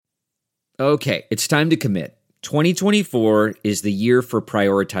Okay, it's time to commit. 2024 is the year for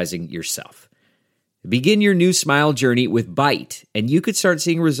prioritizing yourself. Begin your new smile journey with Byte, and you could start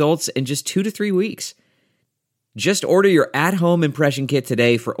seeing results in just 2 to 3 weeks. Just order your at-home impression kit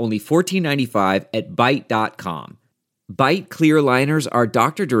today for only $14.95 at Byte.com. Byte clear liners are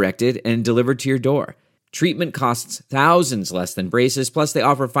doctor-directed and delivered to your door. Treatment costs thousands less than braces, plus they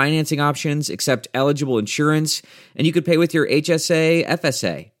offer financing options, accept eligible insurance, and you could pay with your HSA,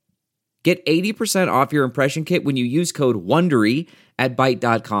 FSA. Get 80% off your impression kit when you use code WONDERY at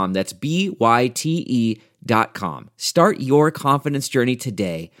Byte.com. That's BYTE.com. Start your confidence journey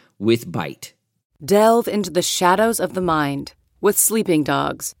today with Byte. Delve into the shadows of the mind with Sleeping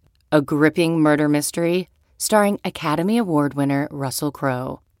Dogs, a gripping murder mystery starring Academy Award winner Russell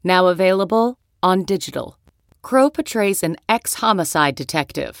Crowe. Now available on digital. Crowe portrays an ex-homicide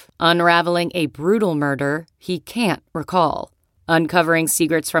detective unraveling a brutal murder he can't recall. Uncovering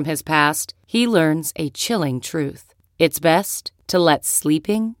secrets from his past, he learns a chilling truth. It's best to let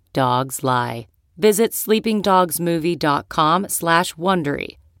sleeping dogs lie. Visit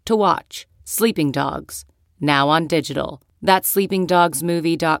sleepingdogsmovie.com/Wondery to watch Sleeping Dogs, now on digital. That's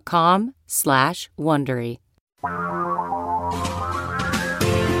sleepingdogsmovie.com/Wondery.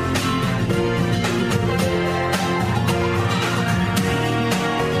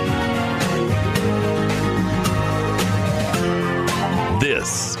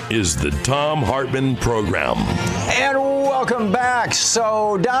 This is the Thom Hartmann Program. And welcome back.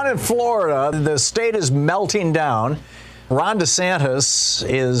 So down in Florida, the state is melting down. Ron DeSantis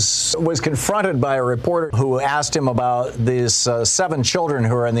was confronted by a reporter who asked him about these 7 children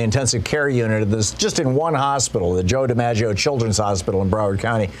who are in the intensive care unit just in one hospital, the Joe DiMaggio Children's Hospital in Broward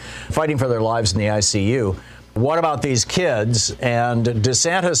County, fighting for their lives in the ICU. What about these kids? And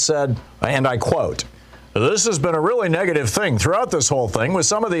DeSantis said, and I quote, "This has been a really negative thing throughout this whole thing with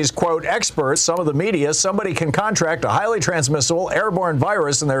some of these, quote, experts, some of the media. Somebody can contract a highly transmissible airborne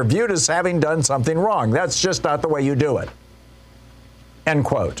virus and they're viewed as having done something wrong. That's just not the way you do it." End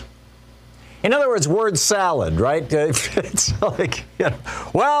quote. In other words, word salad, right? It's like,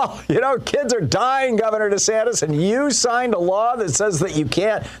 kids are dying, Governor DeSantis, and you signed a law that says that you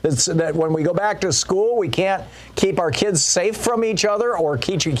can't, that when we go back to school, we can't keep our kids safe from each other, or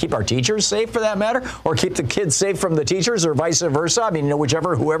keep our teachers safe for that matter, or keep the kids safe from the teachers, or vice versa. I mean,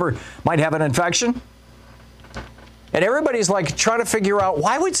 whoever might have an infection. And everybody's like trying to figure out,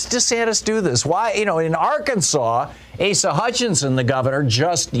 why would DeSantis do this? Why, in Arkansas, Asa Hutchinson, the governor,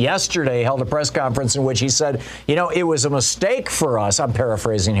 just yesterday held a press conference in which he said, it was a mistake for us. I'm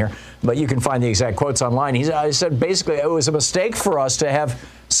paraphrasing here, but you can find the exact quotes online. He said, basically, it was a mistake for us to have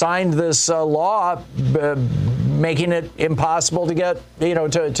signed this law making it impossible to get,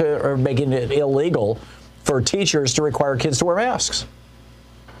 or making it illegal for teachers to require kids to wear masks.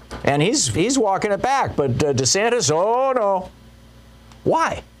 And he's walking it back. But DeSantis, oh, no.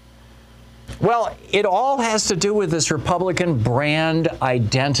 Why? Well, it all has to do with this Republican brand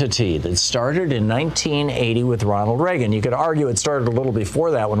identity that started in 1980 with Ronald Reagan. You could argue it started a little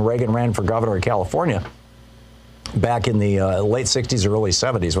before that when Reagan ran for governor of California back in the late 60s or early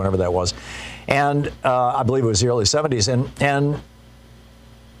 70s, whenever that was. And I believe it was the early 70s. And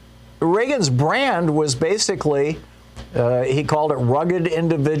Reagan's brand was basically... he called it rugged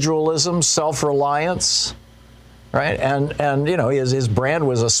individualism, self-reliance, right? And his brand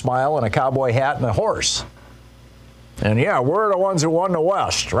was a smile and a cowboy hat and a horse. And we're the ones who won the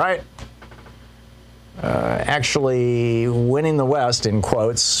West, right? Actually, winning the West, in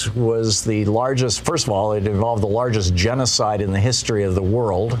quotes, was the largest. First of all, it involved the largest genocide in the history of the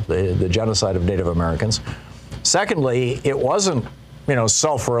world, the genocide of Native Americans. Secondly, it wasn't,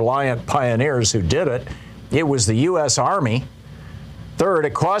 self-reliant pioneers who did it. It was the U.S. Army. Third,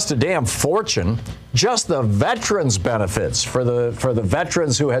 it cost a damn fortune. Just the veterans' benefits for the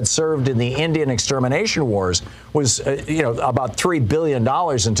veterans who had served in the Indian extermination wars was, about $3 billion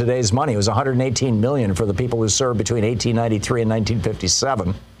in today's money. It was $118 million for the people who served between 1893 and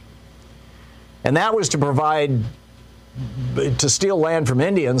 1957. And that was to steal land from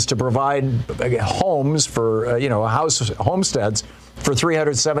Indians to provide homes for, homesteads for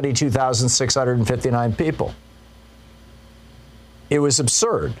 372,659 people. It was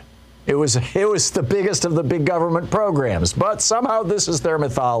absurd. It was the biggest of the big government programs, but somehow this is their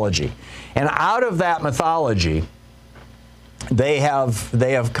mythology. And out of that mythology, they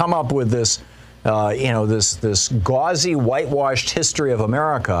have come up with this, this gauzy, whitewashed history of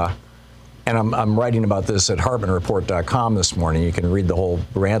America. And I'm writing about this at HartmanReport.com this morning. You can read the whole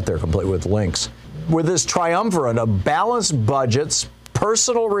rant there, complete with links. With this triumvirate of balanced budgets,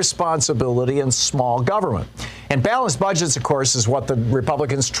 personal responsibility and small government. And balanced budgets, of course, is what the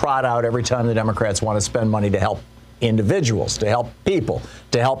Republicans trot out every time the Democrats want to spend money to help individuals, to help people,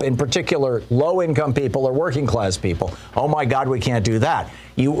 to help, in particular, low-income people or working-class people. Oh, my God, we can't do that.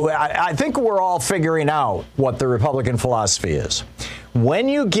 I think we're all figuring out what the Republican philosophy is. When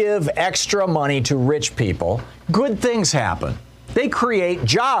you give extra money to rich people, good things happen. They create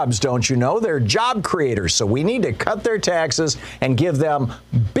jobs, don't you know? They're job creators. So we need to cut their taxes and give them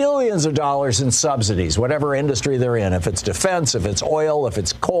billions of dollars in subsidies, whatever industry they're in. If it's defense, if it's oil, if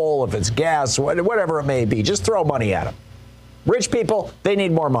it's coal, if it's gas, whatever it may be, just throw money at them. Rich people, they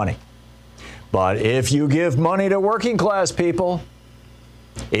need more money. But if you give money to working class people,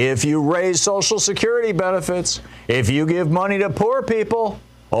 if you raise Social Security benefits, if you give money to poor people,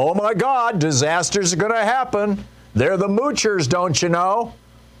 oh my God, disasters are going to happen. They're the moochers, don't you know?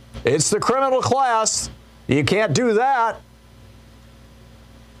 It's the criminal class. You can't do that.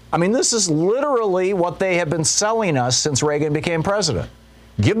 I mean, this is literally what they have been selling us since Reagan became president.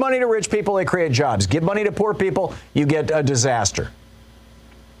 Give money to rich people, they create jobs. Give money to poor people, you get a disaster.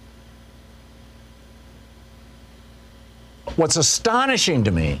 What's astonishing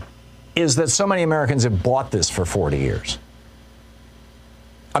to me is that so many Americans have bought this for 40 years.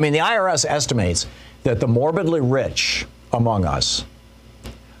 I mean, the IRS estimates that the morbidly rich among us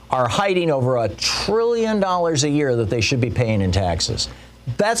are hiding over $1 trillion a year that they should be paying in taxes.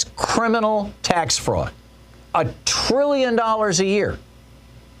 That's criminal tax fraud. $1 trillion a year.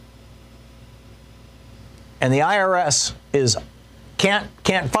 And the IRS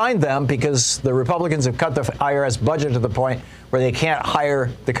can't find them because the Republicans have cut the IRS budget to the point where they can't hire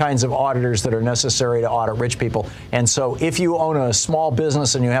the kinds of auditors that are necessary to audit rich people. And so if you own a small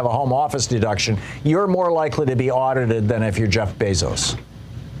business and you have a home office deduction, you're more likely to be audited than if you're Jeff Bezos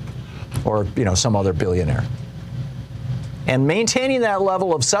or, some other billionaire. And maintaining that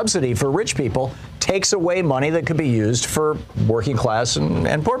level of subsidy for rich people takes away money that could be used for working class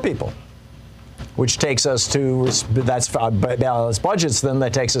and poor people. Which takes us to, that's balanced budgets, then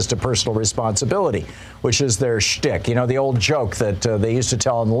that takes us to personal responsibility, which is their shtick. The old joke that they used to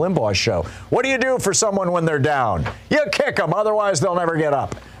tell on the Limbaugh show. What do you do for someone when they're down? You kick them, otherwise they'll never get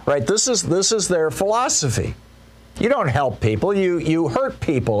up. Right? This is their philosophy. You don't help people, you hurt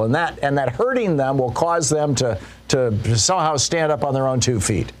people, and that hurting them will cause them to somehow stand up on their own 2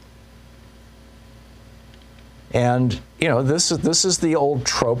 feet. And, this is the old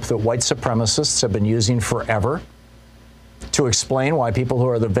trope that white supremacists have been using forever to explain why people who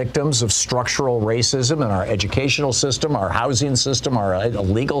are the victims of structural racism in our educational system, our housing system, our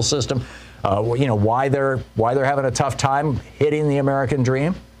legal system, why they're having a tough time hitting the American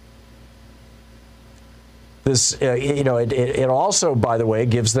dream. This, it also, by the way,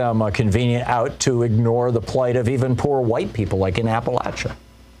 gives them a convenient out to ignore the plight of even poor white people like in Appalachia.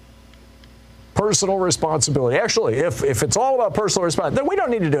 Personal responsibility. Actually, if it's all about personal responsibility, then we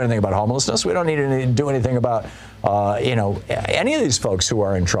don't need to do anything about homelessness. We don't need to do anything about, any of these folks who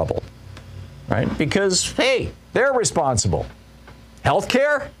are in trouble, right? Because, hey, they're responsible.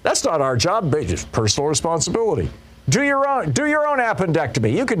 Healthcare? That's not our job. It's personal responsibility. Do your own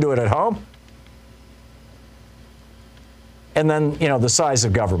appendectomy. You can do it at home. And then, the size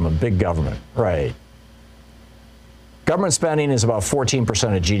of government, big government, right? Government spending is about 14%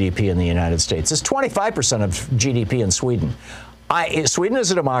 of GDP in the United States. It's 25% of GDP in Sweden. Sweden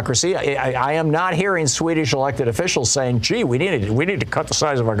is a democracy. I am not hearing Swedish elected officials saying, gee, we need to cut the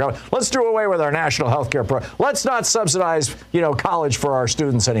size of our government. Let's do away with our national health care program. Let's not subsidize, college for our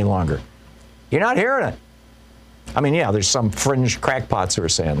students any longer. You're not hearing it. I mean, yeah, there's some fringe crackpots who are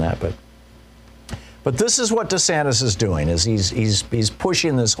saying that, but this is what DeSantis is doing, is he's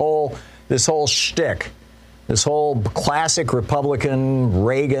pushing this whole shtick. This whole classic Republican,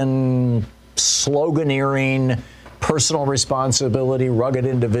 Reagan, sloganeering, personal responsibility, rugged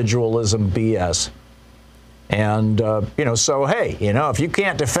individualism BS. And, so, hey, if you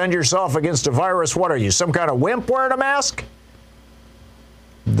can't defend yourself against a virus, what are you, some kind of wimp wearing a mask?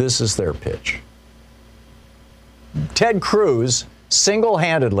 This is their pitch. Ted Cruz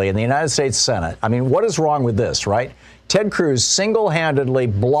single-handedly in the United States Senate, I mean, what is wrong with this, right? Ted Cruz single-handedly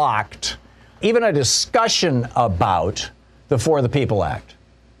blocked even a discussion about the For the People Act.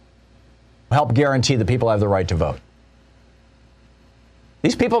 Help guarantee that people have the right to vote.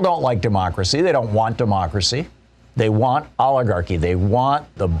 These people don't like democracy. They don't want democracy. They want oligarchy. They want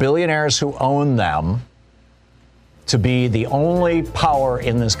the billionaires who own them to be the only power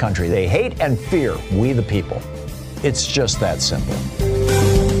in this country. They hate and fear we the people. It's just that simple.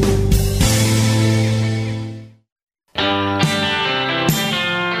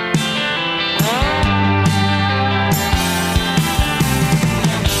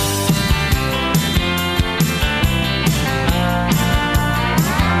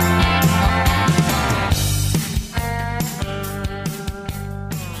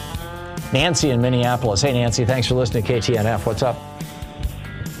 Nancy in Minneapolis. Hey, Nancy, thanks for listening to KTNF. What's up?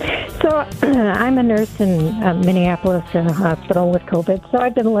 So I'm a nurse in Minneapolis in a hospital with COVID. So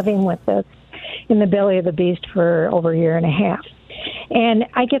I've been living with this in the belly of the beast for over a year and a half. And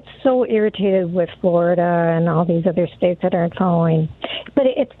I get so irritated with Florida and all these other states that aren't following. But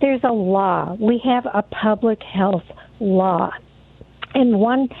there's a law. We have a public health law. And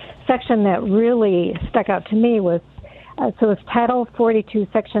one section that really stuck out to me was, so it's Title 42,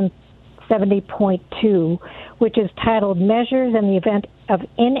 Section 70.2, which is titled Measures in the Event of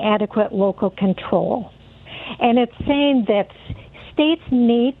Inadequate Local Control. And it's saying that states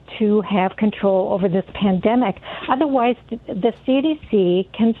need to have control over this pandemic. Otherwise, the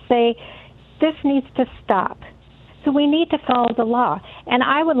CDC can say this needs to stop. So we need to follow the law. And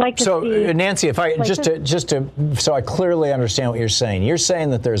I would like to see... Nancy, if I so I clearly understand what you're saying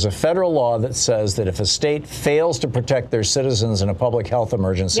that there's a federal law that says that if a state fails to protect their citizens in a public health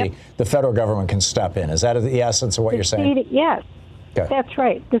emergency, the federal government can step in. Is that the essence of what you're saying? Yes, okay. That's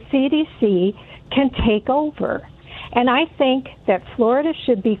right. The CDC can take over. And I think that Florida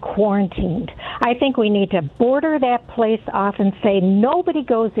should be quarantined. I think we need to border that place off and say nobody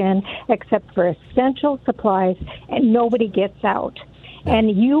goes in except for essential supplies and nobody gets out.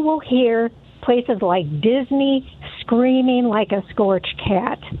 And you will hear places like Disney screaming like a scorched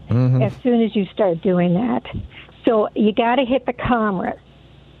cat as soon as you start doing that. So you got to hit the commerce.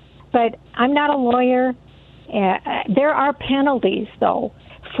 But I'm not a lawyer. There are penalties, though,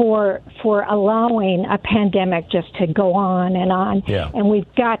 for allowing a pandemic just to go on, and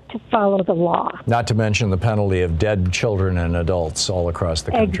we've got to follow the law. Not to mention the penalty of dead children and adults all across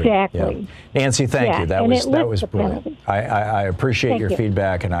the country. Exactly. Yeah. Nancy, thank you. That was brilliant. I appreciate your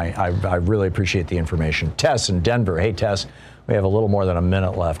feedback, and I really appreciate the information. Tess in Denver. Hey, Tess, we have a little more than a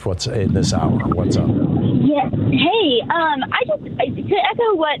minute left. What's in this hour? What's up? Yeah. Hey, to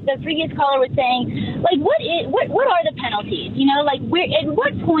echo what the previous caller was saying, like, what are the penalties? You know, like, at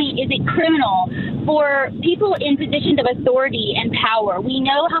what point is it criminal for people in positions of authority and power? We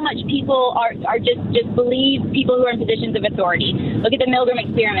know how much people are just believe people who are in positions of authority. Look at the Milgram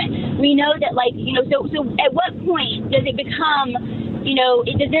experiment. We know that, like, you know, so at what point does it become, you know,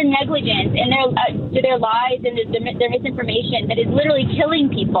 does their negligence and their lies and their misinformation that is literally killing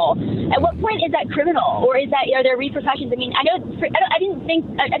people, at what point is that criminal, or are there repercussions? I mean, I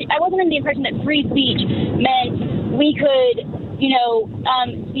wasn't under the impression that free speech meant we could, you know,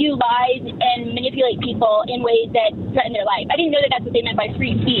 spew lies and manipulate people in ways that threaten their life. I didn't know that that's what they meant by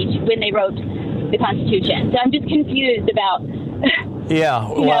free speech when they wrote the Constitution. So I'm just confused about. Yeah,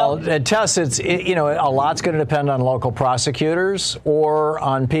 well, Tess, a lot's going to depend on local prosecutors or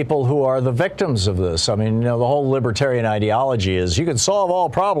on people who are the victims of this. I mean, the whole libertarian ideology is you can solve all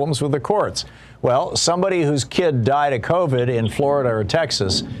problems with the courts. Well, somebody whose kid died of COVID in Florida or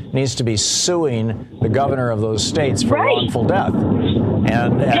Texas needs to be suing the governor of those states for wrongful death.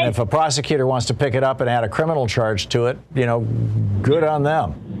 And if a prosecutor wants to pick it up and add a criminal charge to it, good on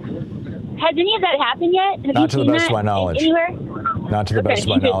them. Has any of that happened yet? Not to the best of my knowledge. Anywhere? Not to the best of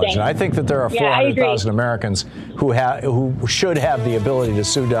my knowledge. And I think that there are 400,000 Americans who should have the ability to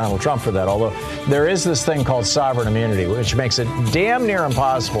sue Donald Trump for that. Although there is this thing called sovereign immunity, which makes it damn near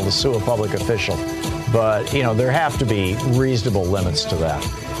impossible to sue a public official. But, there have to be reasonable limits to that.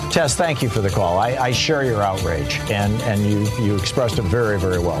 Tess, thank you for the call. I share your outrage, and you expressed it very,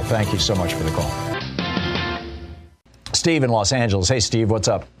 very well. Thank you so much for the call. Steve in Los Angeles. Hey, Steve, what's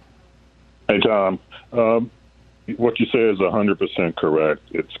up? Hey, Tom. What you say is 100% correct.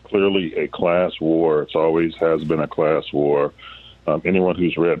 It's clearly a class war. It always has been a class war. Anyone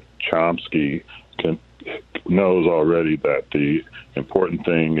who's read Chomsky knows already that the important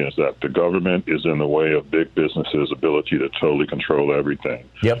thing is that the government is in the way of big businesses' ability to totally control everything.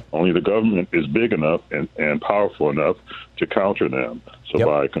 Yep. Only the government is big enough and powerful enough to counter them. So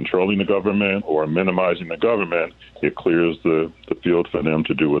by controlling the government or minimizing the government, it clears the field for them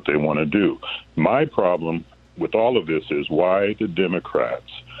to do what they want to do. My problem with all of this is why the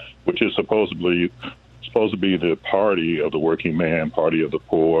Democrats, which is supposed to be the party of the working man, party of the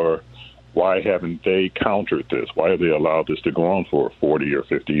poor, why haven't they countered this? Why have they allowed this to go on for 40 or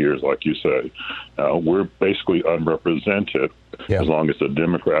 50 years, like you say? We're basically unrepresented as long as the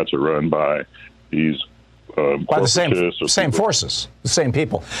Democrats are run by these by the same forces, the same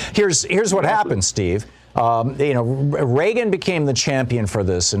people. Here's what happened, Steve. Reagan became the champion for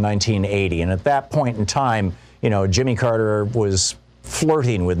this in 1980, and at that point in time, Jimmy Carter was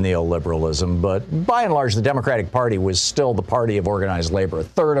flirting with neoliberalism, but by and large, the Democratic Party was still the party of organized labor. A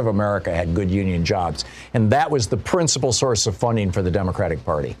third of America had good union jobs, and that was the principal source of funding for the Democratic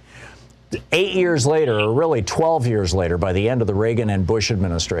Party. 8 years later, or really 12 years later, by the end of the Reagan and Bush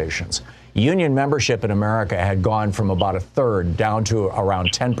administrations, union membership in America had gone from about a third down to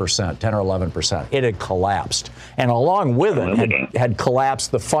around 10%, 10 or 11%. It had collapsed. And along with it had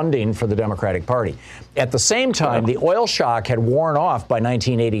collapsed the funding for the Democratic Party. At the same time, the oil shock had worn off by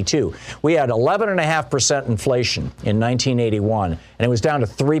 1982. We had 11.5% inflation in 1981, and it was down to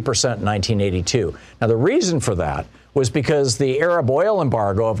 3% in 1982. Now, the reason for that was because the Arab oil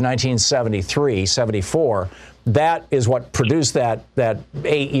embargo of 1973, 74, that is what produced that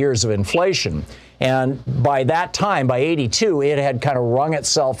 8 years of inflation. And by that time, by 82, it had kind of wrung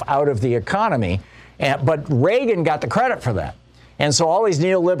itself out of the economy. But Reagan got the credit for that. And so all these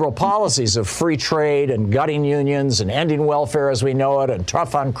neoliberal policies of free trade and gutting unions and ending welfare as we know it and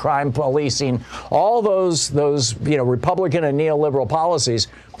tough on crime policing, all those Republican and neoliberal policies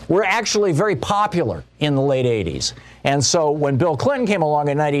were actually very popular in the late 80s. And so when Bill Clinton came along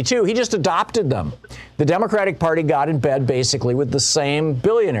in 92, he just adopted them. The Democratic Party got in bed basically with the same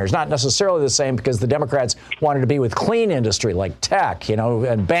billionaires, not necessarily the same because the Democrats wanted to be with clean industry like tech,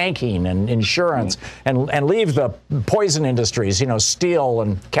 and banking and insurance and leave the poison industries, steel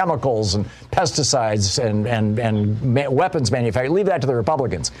and chemicals and pesticides and weapons manufacturing, leave that to the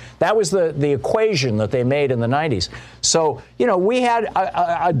Republicans. That was the equation that they made in the 90s. So, we had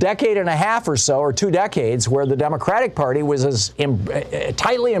a decade and a half or so, or 2 decades, where the Democratic Party was as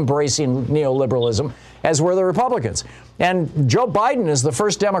tightly embracing neoliberalism as were the Republicans. And Joe Biden is the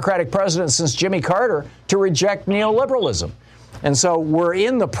first Democratic president since Jimmy Carter to reject neoliberalism. And so we're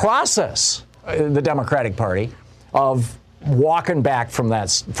in the process, the Democratic Party, of walking back from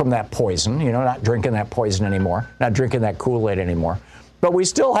that poison, not drinking that poison anymore, not drinking that Kool-Aid anymore. But we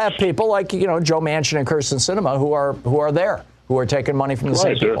still have people like, Joe Manchin and Kyrsten Sinema who are there, who are taking money from the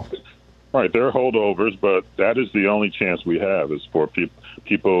same people. Right, they're holdovers, but that is the only chance we have is for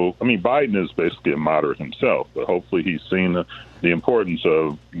people. I mean, Biden is basically a moderate himself, but hopefully he's seen the importance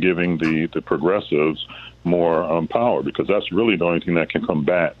of giving the progressives more power, because that's really the only thing that can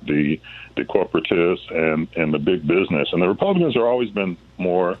combat the corporatists and the big business. And the Republicans have always been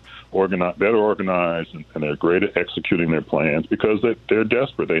more organized, better organized, and they're great at executing their plans because they're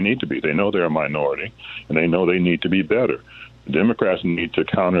desperate. They need to be. They know they're a minority, and they know they need to be better. The Democrats need to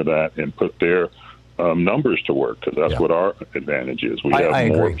counter that and put their numbers to work, because that's what our advantage is. We have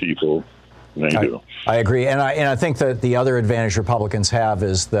more people than they do. I agree, and I think that the other advantage Republicans have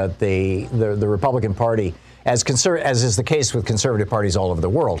is that the Republican Party, as is the case with conservative parties all over the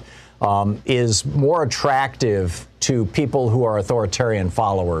world, is more attractive to people who are authoritarian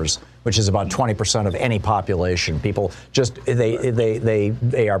followers, which is about 20% of any population. People just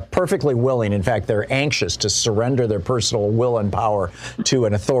they are perfectly willing. In fact, they're anxious to surrender their personal will and power to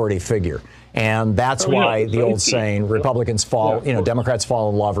an authority figure. And that's why the old saying, Republicans fall, Democrats fall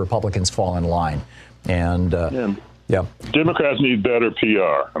in love, Republicans fall in line. And Democrats need better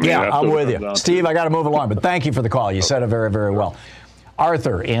PR. I'm with you. Steve, I got to move along, but thank you for the call. You said it very, very well.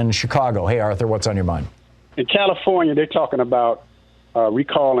 Arthur in Chicago. Hey, Arthur, what's on your mind? In California, they're talking about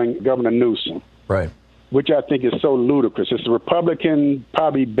recalling Governor Newsom, right? Which I think is so ludicrous. It's a Republican,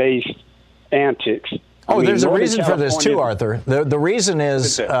 probably based antics. There's a reason for this too, Arthur. The reason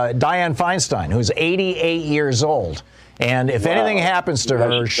is Dianne Feinstein, who's 88 years old. And if anything happens to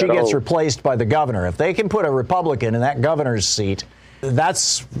her, she gets replaced by the governor. If they can put a Republican in that governor's seat,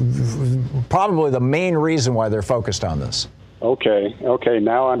 that's probably the main reason why they're focused on this. Okay.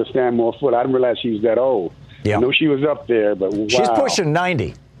 Now I understand more. I didn't realize she was that old. Yeah. I knew she was up there, but wow. She's pushing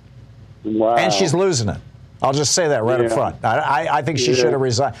 90. Wow. And she's losing it. I'll just say that right up front. I think she should have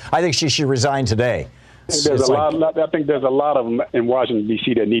resigned. I think she should resign today. I think there's a lot of them in Washington,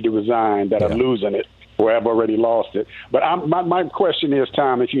 D.C. that need to resign that are losing it or have already lost it. But my question is,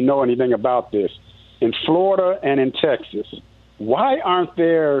 Tom, if you know anything about this, in Florida and in Texas, why aren't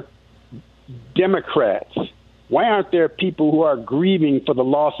there Democrats? Why aren't there people who are grieving for the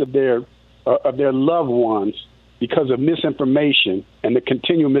loss of their loved ones because of misinformation and the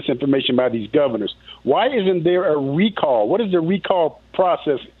continual misinformation by these governors? Why isn't there a recall? What is the recall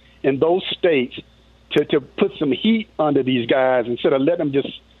process in those states to put some heat under these guys instead of letting them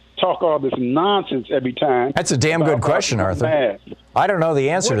just talk all this nonsense every time? That's a damn good question, Arthur. I don't know the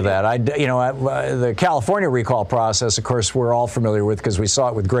answer to that. The California recall process, of course, we're all familiar with because we saw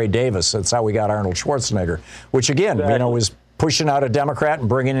it with Gray Davis. That's how we got Arnold Schwarzenegger, which again, was pushing out a Democrat and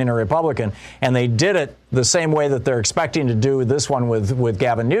bringing in a Republican. And they did it the same way that they're expecting to do this one with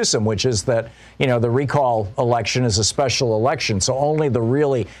Gavin Newsom, which is that, the recall election is a special election. So only the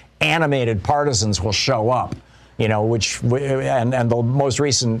really animated partisans will show up, and the most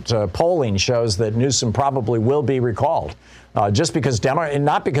recent polling shows that Newsom probably will be recalled. just because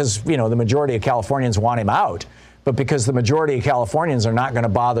not because, the majority of Californians want him out, but because the majority of Californians are not going to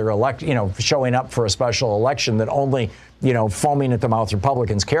bother showing up for a special election that only, foaming at the mouth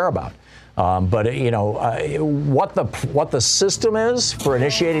Republicans care about. But what the system is for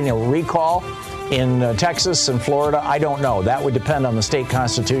initiating a recall in Texas and Florida, I don't know. That would depend on the state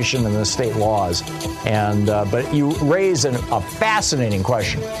constitution and the state laws. But you raise a fascinating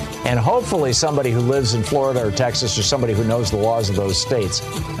question. And hopefully somebody who lives in Florida or Texas or somebody who knows the laws of those states,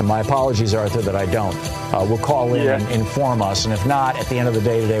 and my apologies, Arthur, that I don't, will call in and inform us. And if not, at the end of the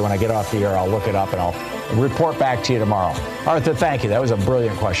day today, when I get off the air, I'll look it up and I'll report back to you tomorrow. Arthur, thank you. That was a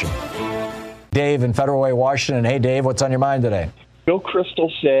brilliant question. Dave in Federal Way, Washington. Hey, Dave, what's on your mind today? Bill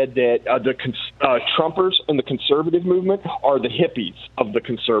Kristol said that the Trumpers and the conservative movement are the hippies of the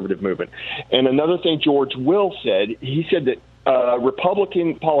conservative movement. And another thing George Will said, he said that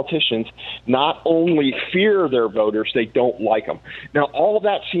Republican politicians not only fear their voters, they don't like them. Now, all of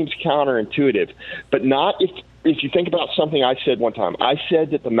that seems counterintuitive, but not if you think about something I said one time. I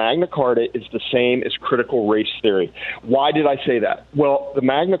said that the Magna Carta is the same as critical race theory. Why did I say that? Well, the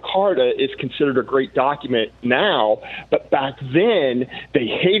Magna Carta is considered a great document now, but back then they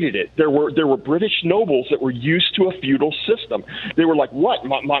hated it. There were British nobles that were used to a feudal system. They were like, what?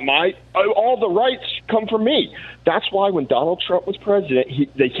 My all the rights come from me. That's why when Donald Trump was president,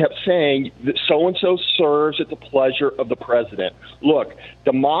 they kept saying that so-and-so serves at the pleasure of the president. Look,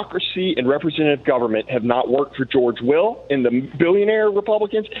 democracy and representative government have not worked for George Will and the billionaire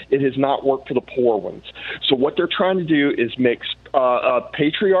Republicans. It has not worked for the poor ones. So what they're trying to do is mix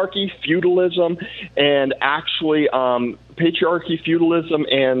patriarchy, feudalism, and actually patriarchy, feudalism,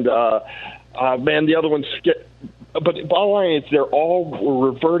 and the other ones get. But the bottom line is they're all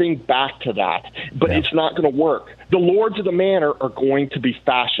reverting back to that. But it's not going to work. The lords of the manor are going to be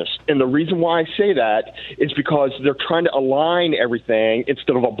fascist. And the reason why I say that is because they're trying to align everything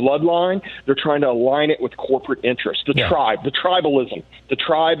instead of a bloodline. They're trying to align it with corporate interests. The tribe, the tribalism. The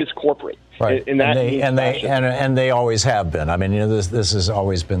tribe is corporate. Right. And they always have been. I mean, this has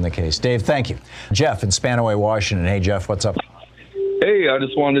always been the case. Dave, thank you. Jeff in Spanaway, Washington. Hey, Jeff, what's up? Hey, I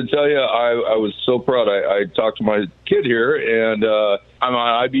just wanted to tell you, I was so proud. I talked to my kid here, and I'm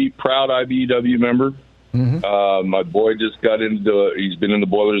an proud IBEW member. Mm-hmm. My boy just got he's been in the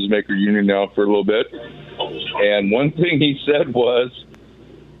Boilers Maker Union now for a little bit. And one thing he said was,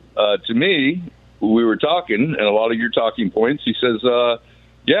 to me, we were talking, and a lot of your talking points, he says,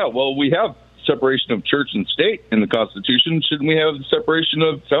 we have separation of church and state in the Constitution. Shouldn't we have the separation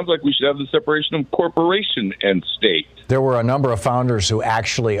of, sounds like we should have the separation of corporation and state. There were a number of founders who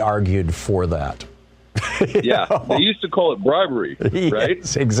actually argued for that. Yeah, they used to call it bribery, right?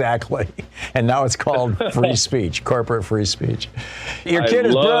 Yes, exactly. And now it's called free speech, corporate free speech. Your kid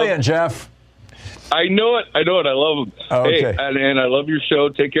is brilliant, Jeff. I know it. I love him. Okay. Hey, and I love your show.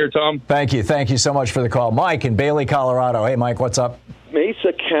 Take care, Tom. Thank you. Thank you so much for the call. Mike in Bailey, Colorado. Hey, Mike, what's up?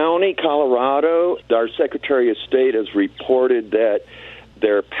 Mesa County, Colorado, our Secretary of State has reported that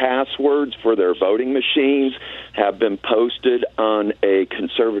their passwords for their voting machines have been posted on a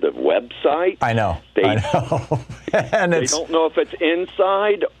conservative website. I know. And they don't know if it's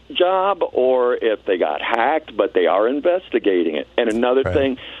inside job or if they got hacked, but they are investigating it. And another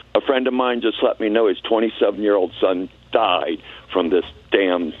thing, a friend of mine just let me know his 27-year-old son died from this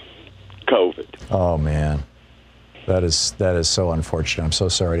damn COVID. Oh, man. That is so unfortunate. I'm so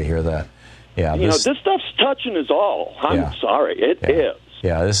sorry to hear that. Yeah, this stuff's touching us all. I'm sorry. It is.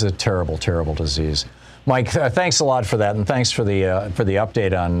 Yeah, this is a terrible, terrible disease. Mike, thanks a lot for that, and thanks for the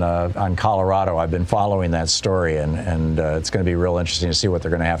update on Colorado. I've been following that story, and it's going to be real interesting to see what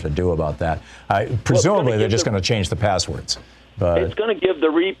they're going to have to do about that. Presumably, they're just going to change the passwords. But it's going to give the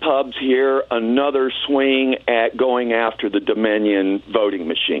Repubs here another swing at going after the Dominion voting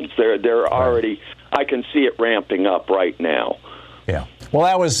machines. They're already. I can see it ramping up right now. Yeah. Well,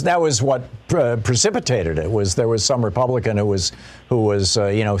 that was what precipitated it. There was some Republican who was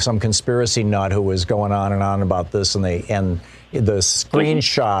some conspiracy nut who was going on and on about this, and the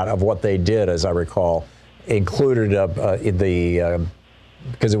screenshot of what they did, as I recall, included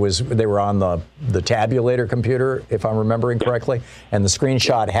because they were on the tabulator computer, if I'm remembering correctly, and the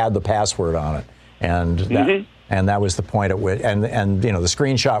screenshot had the password on it, and that was the point at which, and the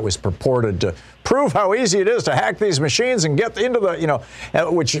screenshot was purported to prove how easy it is to hack these machines and get into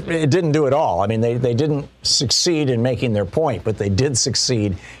which it didn't do at all. I mean, they didn't succeed in making their point, but they did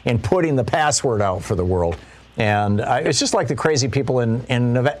succeed in putting the password out for the world. And it's just like the crazy people in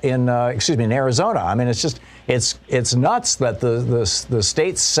Arizona. I mean, it's nuts that the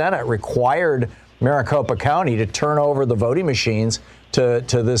state Senate required Maricopa County to turn over the voting machines to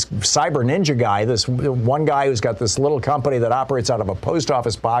this cyber ninja guy, this one guy who's got this little company that operates out of a post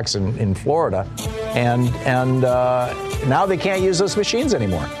office box in Florida, and now they can't use those machines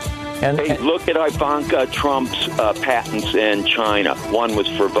anymore. Hey, look at Ivanka Trump's patents in China. One was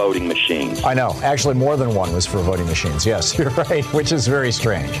for voting machines. I know. Actually, more than one was for voting machines. Yes, you're right, which is very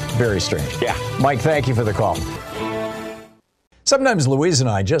strange. Very strange. Yeah. Mike, thank you for the call. Sometimes Louise and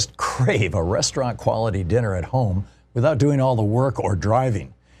I just crave a restaurant-quality dinner at home without doing all the work or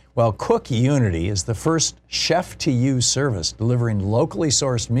driving. Well, Cook Unity is the first chef-to-you service delivering locally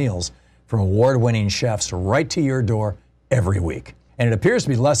sourced meals from award-winning chefs right to your door every week. And it appears to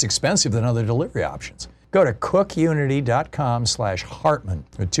be less expensive than other delivery options. Go to cookunity.com/Hartman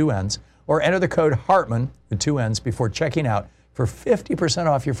with 2 N's or enter the code Hartman with 2 N's before checking out for 50%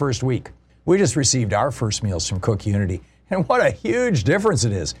 off your first week. We just received our first meals from Cook Unity, and what a huge difference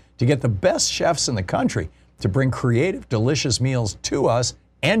it is to get the best chefs in the country to bring creative, delicious meals to us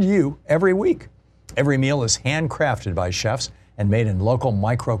and you every week. Every meal is handcrafted by chefs and made in local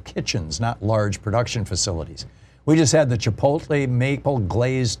micro kitchens, not large production facilities. We just had the Chipotle maple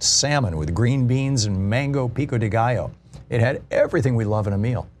glazed salmon with green beans and mango pico de gallo. It had everything we love in a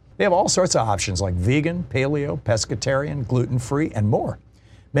meal. They have all sorts of options like vegan, paleo, pescatarian, gluten-free, and more.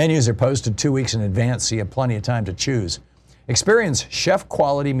 Menus are posted 2 weeks in advance, so you have plenty of time to choose. Experience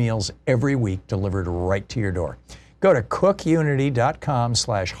chef-quality meals every week delivered right to your door. Go to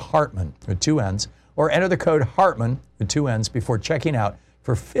cookunity.com/Hartman with 2 N's or enter the code Hartman with 2 N's before checking out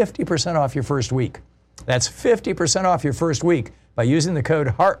for 50% off your first week. That's 50% off your first week by using the code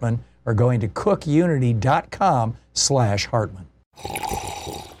Hartman or going to cookunity.com/Hartman.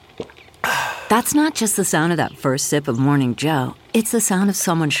 That's not just the sound of that first sip of Morning Joe. It's the sound of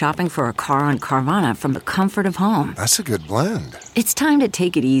someone shopping for a car on Carvana from the comfort of home. That's a good blend. It's time to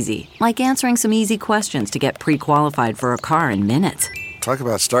take it easy, like answering some easy questions to get pre-qualified for a car in minutes. Talk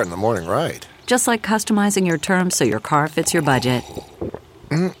about starting the morning right. Just like customizing your terms so your car fits your budget.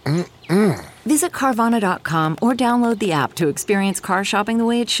 Visit Carvana.com or download the app to experience car shopping the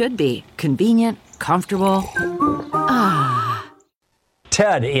way it should be. Convenient, comfortable. Ah.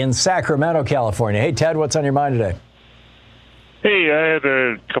 Ted in Sacramento, California. Hey, Ted, what's on your mind today? Hey, I had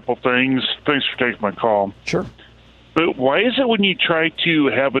a couple things. Thanks for taking my call. Sure. But why is it when you try to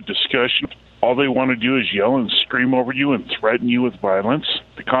have a discussion, all they want to do is yell and scream over you and threaten you with violence?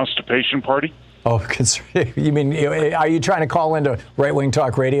 The Constipation Party? Oh, you mean, are you trying to call into right-wing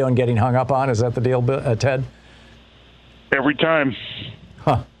talk radio and getting hung up on? Is that the deal, Ted? Every time.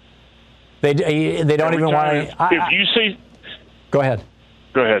 Huh. They don't even want to... If you say... Go ahead.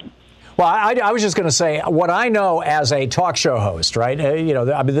 Go ahead. Well, I was just going to say what I know as a talk show host, right? I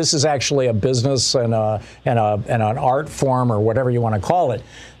mean, this is actually a business and an art form or whatever you want to call it,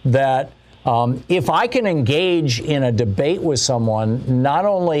 that if I can engage in a debate with someone, not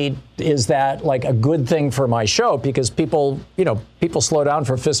only is that like a good thing for my show, because people slow down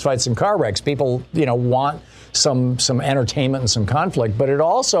for fistfights and car wrecks. People, want some entertainment and some conflict, but it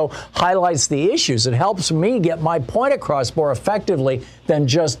also highlights the issues. It helps me get my point across more effectively than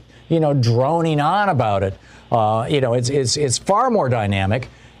just, droning on about it. It's far more dynamic.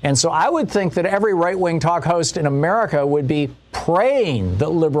 And so I would think that every right-wing talk host in America would be praying that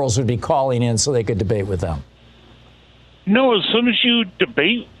liberals would be calling in so they could debate with them. No, as soon as you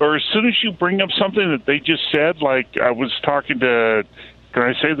debate or as soon as you bring up something that they just said, like I was talking to, can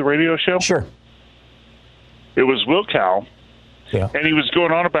I say the radio show? Sure. It was Will Cow. Yeah. And he was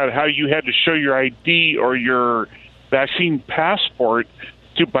going on about how you had to show your ID or your vaccine passport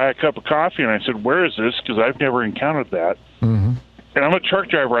to buy a cup of coffee. And I said, where is this? Because I've never encountered that. Mm-hmm. And I'm a truck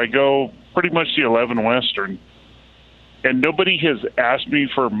driver. I go pretty much the 11 Western. And nobody has asked me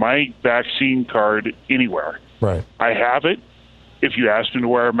for my vaccine card anywhere. Right. I have it. If you ask me to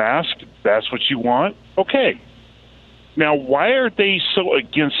wear a mask, that's what you want. Okay. Now, why are they so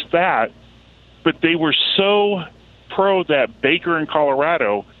against that? But they were so pro that baker in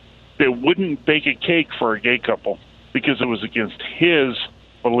Colorado that wouldn't bake a cake for a gay couple because it was against his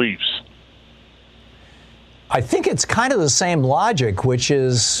beliefs. I think it's kind of the same logic, which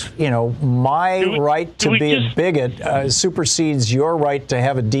is, my right to be a bigot supersedes your right to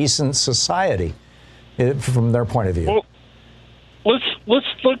have a decent society, from their point of view. Well,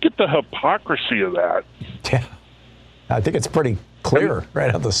 let's look at the hypocrisy of that. Yeah, I think it's pretty clear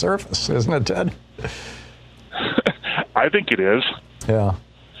right on the surface, isn't it, Ted? I think it is. Yeah.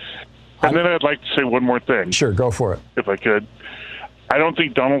 And then I'd like to say one more thing. Sure, go for it. If I could. I don't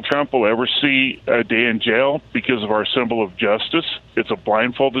think Donald Trump will ever see a day in jail because of our symbol of justice. It's a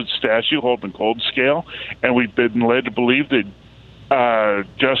blindfolded statue holding a cold scale, and we've been led to believe that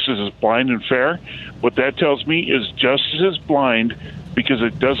justice is blind and fair. What that tells me is justice is blind because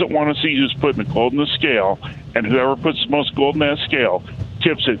it doesn't want to see who's putting the gold in the scale, and whoever puts the most gold in that scale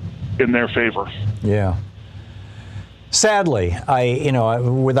tips it in their favor. Yeah. Sadly,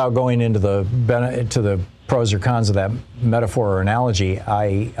 without going into the pros or cons of that metaphor or analogy,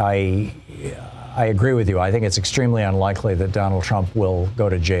 I agree with you. I think it's extremely unlikely that Donald Trump will go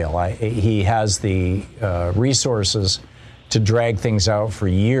to jail. He has the resources to drag things out for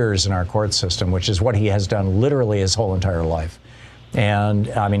years in our court system, which is what he has done literally his whole entire life. And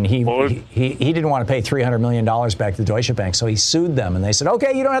I mean, he didn't want to pay $300 million back to Deutsche Bank, so he sued them, and they said,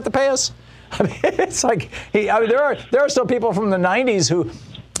 "Okay, you don't have to pay us." I mean, it's like there are still people from the '90s who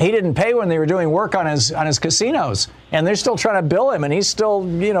he didn't pay when they were doing work on his casinos, and they're still trying to bill him, and he's still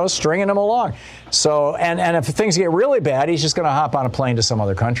stringing them along. So and if things get really bad, he's just going to hop on a plane to some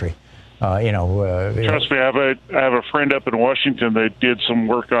other country. Trust me, I have a friend up in Washington that did some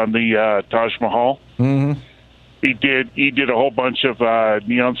work on the Taj Mahal. Mm-hmm. He did a whole bunch of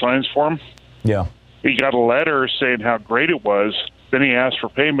neon signs for him. Yeah. He got a letter saying how great it was. Then he asked for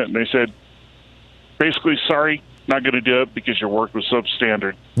payment, and they said, basically, sorry, not going to do it because your work was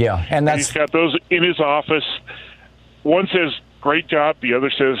substandard. Yeah, and he's got those in his office. One says, great job. The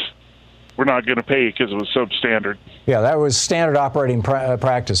other says, we're not going to pay you because it was substandard. Yeah, that was standard operating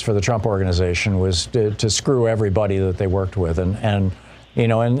practice for the Trump organization, was to screw everybody that they worked with. And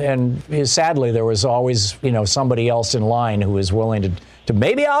sadly, there was always, somebody else in line who was willing to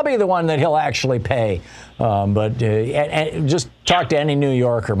maybe I'll be the one that he'll actually pay. But just talk to any New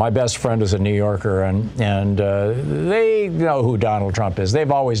Yorker. My best friend is a New Yorker, and they know who Donald Trump is.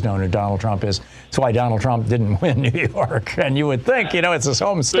 They've always known who Donald Trump is. That's why Donald Trump didn't win New York. And you would think, it's his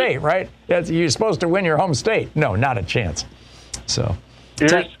home state, right? You're supposed to win your home state. No, not a chance. So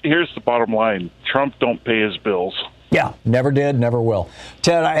here's the bottom line. Trump don't pay his bills. Yeah, never did, never will.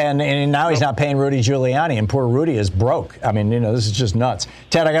 Ted, and now he's not paying Rudy Giuliani, and poor Rudy is broke. I mean, this is just nuts.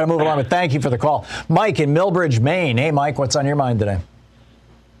 Ted, I got to move along, but thank you for the call. Mike in Millbridge, Maine. Hey, Mike, what's on your mind today?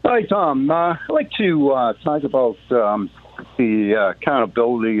 Hi, Tom. I'd like to talk about the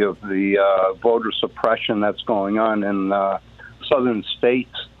accountability of the voter suppression that's going on in southern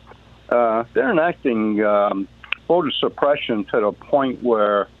states. They're enacting voter suppression to the point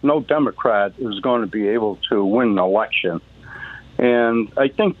where no Democrat is going to be able to win an election. And I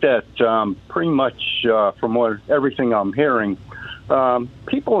think that pretty much from everything I'm hearing,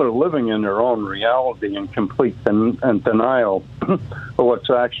 people are living in their own reality in complete denial of what's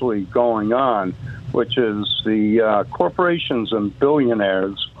actually going on, which is the corporations and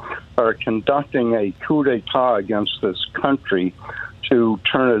billionaires are conducting a coup d'etat against this country to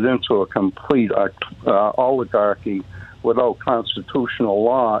turn it into a complete oligarchy without constitutional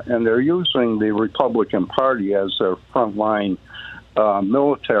law, and they're using the Republican Party as their frontline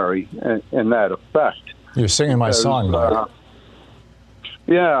military in that effect. You're singing my song, Mark.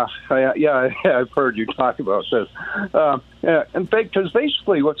 Yeah, I've heard you talk about this. And because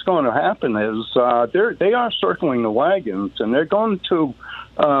basically what's going to happen is they are circling the wagons, and they're going to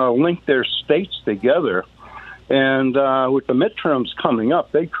link their states together. And with the midterms coming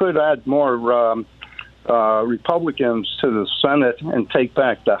up, they could add more Republicans to the Senate and take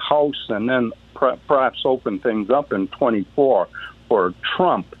back the House, and then perhaps open things up in 24 for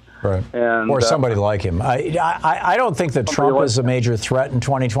Trump. Right. Or somebody like him. I don't think that Trump is a major threat in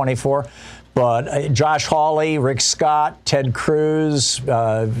 2024, but Josh Hawley, Rick Scott, Ted Cruz,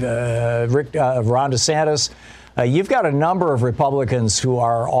 Ron DeSantis, you've got a number of Republicans who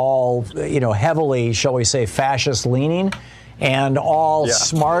are all, heavily, shall we say, fascist leaning, and all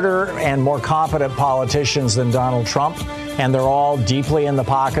smarter and more competent politicians than Donald Trump. And they're all deeply in the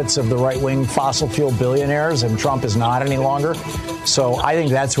pockets of the right-wing fossil fuel billionaires, and Trump is not any longer. So I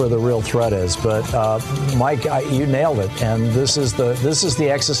think that's where the real threat is. But Mike, you nailed it. And this is the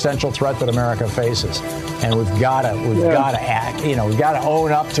existential threat that America faces. And we've got to act. We've got to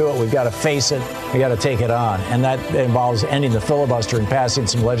own up to it. We've got to face it. We got to take it on. And that involves ending the filibuster and passing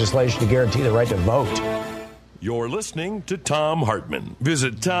some legislation to guarantee the right to vote. You're listening to Thom Hartmann.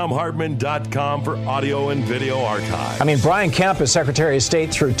 Visit ThomHartmann.com for audio and video archives. I mean, Brian Kemp, as Secretary of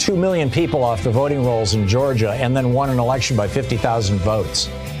State, threw 2 million people off the voting rolls in Georgia and then won an election by 50,000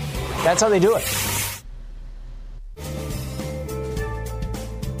 votes. That's how they do it.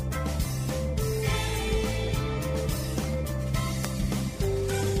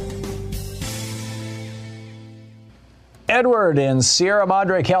 Edward in Sierra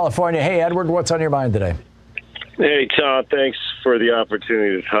Madre, California. Hey, Edward, what's on your mind today? Hey, Tom, thanks for the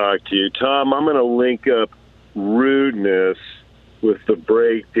opportunity to talk to you. Tom, I'm going to link up rudeness with the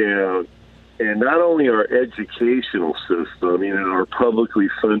breakdown, and not only our educational system, our publicly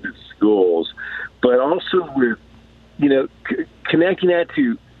funded schools, but also with connecting that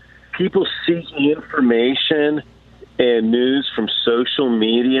to people seeking information and news from social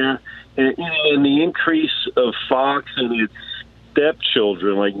media, and the increase of Fox and its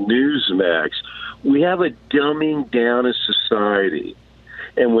stepchildren like Newsmax, we have a dumbing down of society.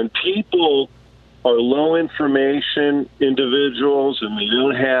 And when people are low information individuals and they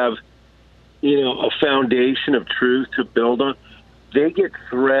don't have, a foundation of truth to build on, they get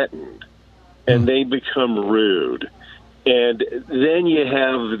threatened and they become rude. And then you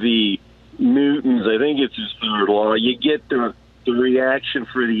have the Newton's, I think it's his third law, you get the reaction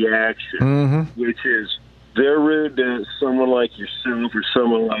for the action, which is they're rude to someone like yourself or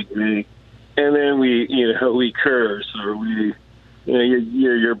someone like me, and then we curse, or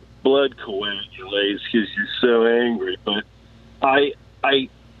your blood coagulates because you're so angry. But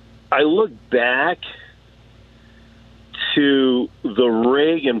I look back to the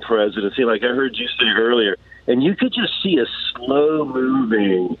Reagan presidency, like I heard you say earlier, and you could just see a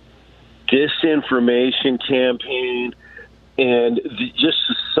slow-moving disinformation campaign and just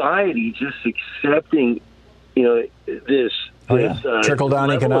society just accepting, this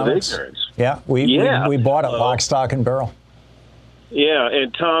trickle-down economics. Yeah, we bought it lock, stock, and barrel. Yeah,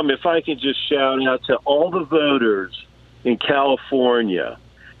 and Tom, if I can just shout out to all the voters in California,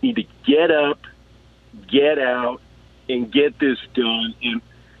 need to get up, get out, and get this done, and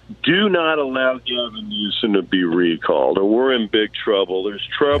do not allow Gavin Newsom to be recalled, or we're in big trouble. There's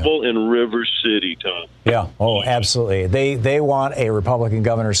trouble in River City, Tom. Yeah, absolutely. They want a Republican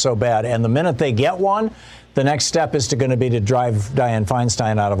governor so bad, and the minute they get one, the next step is going to be to drive Dianne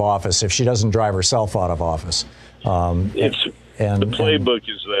Feinstein out of office if she doesn't drive herself out of office. The playbook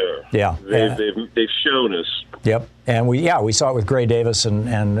is there. Yeah, they've shown us. Yep, and we saw it with Gray Davis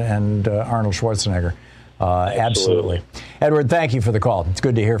and Arnold Schwarzenegger. Absolutely. Edward, thank you for the call. It's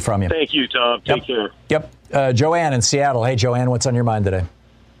good to hear from you. Thank you, Tom. Take care. Yep. Joanne in Seattle. Hey, Joanne, what's on your mind today?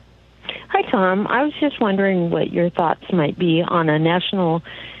 Hi, Tom. I was just wondering what your thoughts might be on a national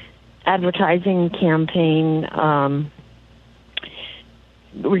advertising campaign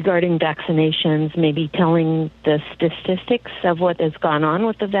regarding vaccinations, maybe telling the statistics of what has gone on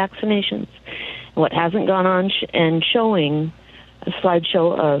with the vaccinations, what hasn't gone on, and showing a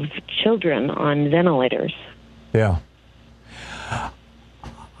slideshow of children on ventilators. Yeah.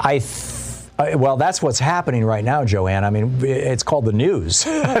 Well, that's what's happening right now, Joanne. I mean, it's called the news.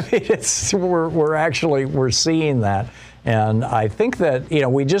 I mean, we're seeing that. And I think that,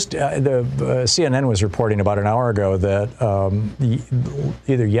 we just, CNN was reporting about an hour ago that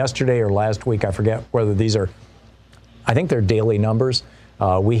either yesterday or last week, I forget whether these are, I think they're daily numbers.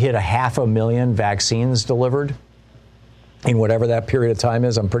 We hit 500,000 vaccines delivered in whatever that period of time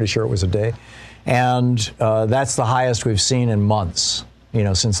is. I'm pretty sure it was a day. And that's the highest we've seen in months,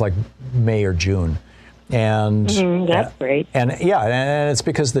 since like May or June. And that's great. And it's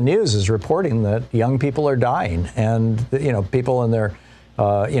because the news is reporting that young people are dying, and people in their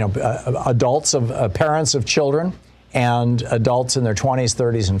adults of parents of children and adults in their 20s,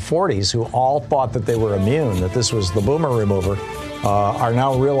 30s, and 40s who all thought that they were immune, that this was the boomer remover, are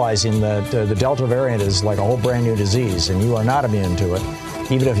now realizing that the Delta variant is like a whole brand new disease, and you are not immune to it.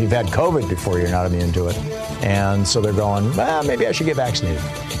 Even if you've had COVID before, you're not immune to it. And so they're going, maybe I should get vaccinated.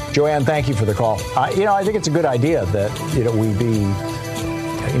 Joanne, thank you for the call. I think it's a good idea that, we be,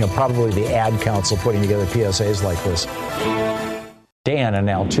 probably the ad council putting together PSAs like this. Dan in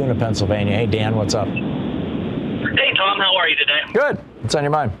Altoona, Pennsylvania. Hey, Dan, what's up? Hey, Tom, how are you today? Good. What's on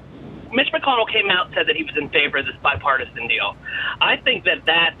your mind? Mitch McConnell came out and said that he was in favor of this bipartisan deal. I think that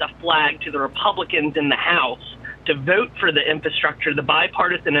that's a flag to the Republicans in the House to vote for the infrastructure, the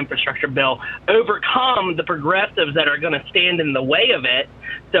bipartisan infrastructure bill, overcome the progressives that are going to stand in the way of it,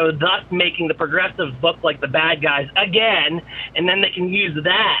 so thus making the progressives look like the bad guys again, and then they can use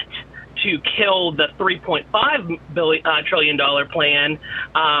that to kill the $3.5 trillion plan,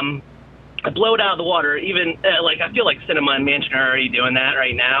 blow it out of the water. Even I feel like Sinema and Manchin are already doing that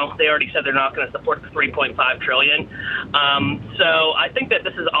right now. They already said they're not going to support the $3.5 trillion. So I think that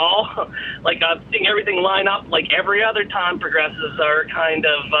this is all I'm seeing everything line up like every other time progressives are kind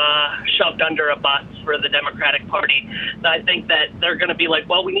of shoved under a bus for the Democratic Party. So I think that they're going to be like,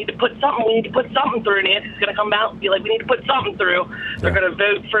 well, we need to put something through. Nancy's going to come out and be like, we need to put something through. They're going to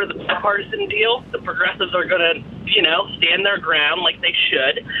vote for the bipartisan deal. The progressives are going to, stand their ground like they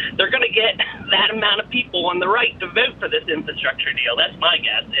should. They're going to get that amount of people on the right to vote for this infrastructure deal. That's my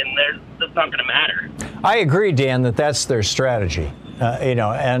guess, and that's not going to matter. I agree, Dan, that's their strategy.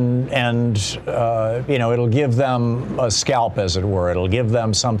 and it'll give them a scalp, as it were. It'll give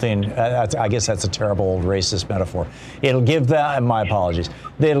them something. I guess that's a terrible old racist metaphor. It'll give them. My apologies.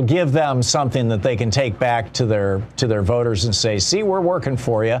 It'll give them something that they can take back to their voters and say, "See, we're working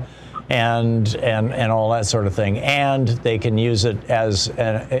for you," and all that sort of thing. And they can use it as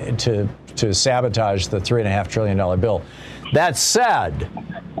to sabotage the $3.5 trillion bill. That said,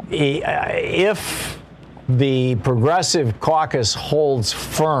 if the Progressive Caucus holds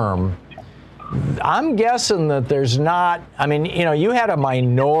firm, I'm guessing that there's not, you had a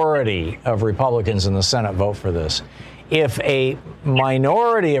minority of Republicans in the Senate vote for this. If a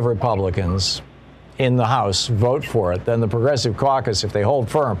minority of Republicans in the House vote for it, then the Progressive Caucus, if they hold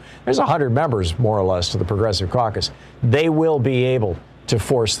firm, there's 100 members more or less to the Progressive Caucus, they will be able to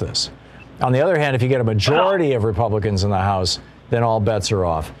force this. On the other hand, if you get a majority of Republicans in the House, then all bets are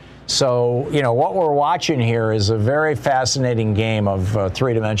off. So, what we're watching here is a very fascinating game of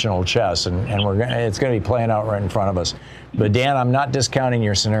three-dimensional chess, and it's going to be playing out right in front of us. But, Dan, I'm not discounting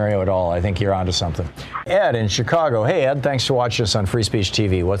your scenario at all. I think you're onto something. Ed in Chicago. Hey, Ed, thanks for watching us on Free Speech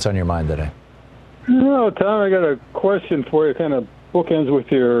TV. What's on your mind today? Tom, I got a question for you, kind of bookends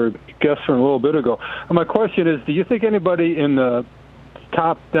with your guest from a little bit ago. My question is, do you think anybody in the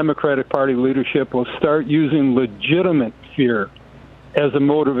top Democratic Party leadership will start using legitimate fear as a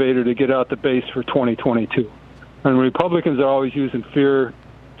motivator to get out the base for 2022? And Republicans are always using fear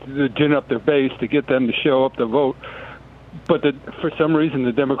to gin up their base to get them to show up to vote. But for some reason,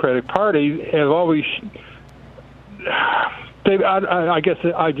 the Democratic Party have always... I guess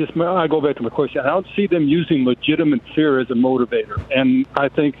I go back to my question. I don't see them using legitimate fear as a motivator. And I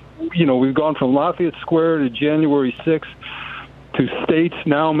think, we've gone from Lafayette Square to January 6th to states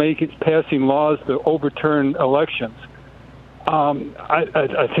now passing laws to overturn elections.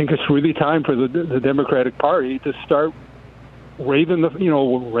 I think it's really time for the Democratic Party to start raising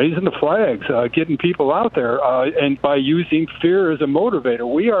the flags, getting people out there, and by using fear as a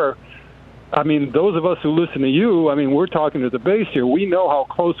motivator. Those of us who listen to you, we're talking to the base here. We know how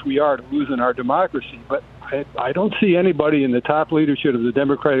close we are to losing our democracy, but I don't see anybody in the top leadership of the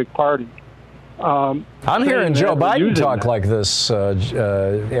Democratic Party. I'm hearing Joe Biden talk like this, Ed.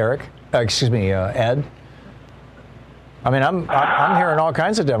 I'm hearing all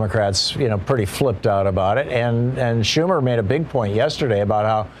kinds of Democrats, pretty flipped out about it. And Schumer made a big point yesterday about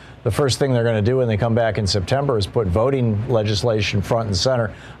how the first thing they're going to do when they come back in September is put voting legislation front and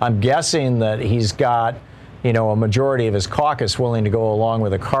center. I'm guessing that he's got, a majority of his caucus willing to go along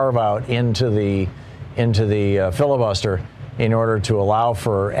with a carve out into the filibuster in order to allow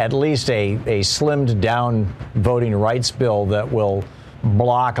for at least a slimmed down voting rights bill that will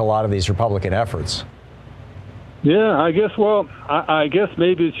block a lot of these Republican efforts. Yeah, I guess. Well, I guess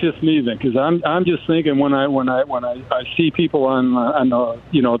maybe it's just me then, because I'm just thinking when I see people on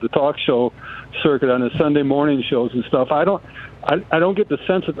the talk show circuit on the Sunday morning shows and stuff, I don't get the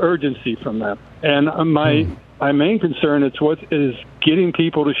sense of urgency from them. And my main concern is getting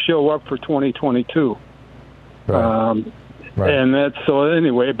people to show up for 2022. Right. Right. And that's so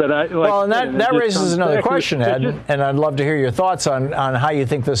anyway. But that raises another question, Ed, and I'd love to hear your thoughts on how you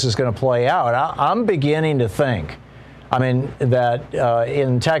think this is going to play out. I'm beginning to think, that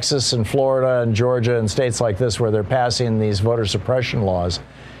in Texas and Florida and Georgia and states like this where they're passing these voter suppression laws,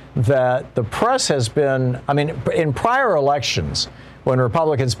 that the press has been, in prior elections, when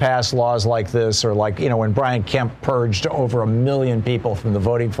Republicans passed laws like this, or when Brian Kemp purged over 1 million people from the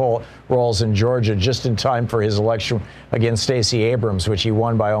voting rolls in Georgia just in time for his election against Stacey Abrams, which he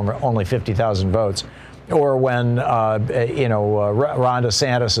won by only 50,000 votes, or when Ron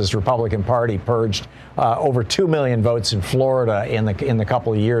DeSantis' Republican Party purged over 2 million votes in Florida in the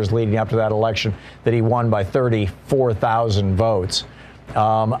couple of years leading up to that election that he won by 34,000 votes.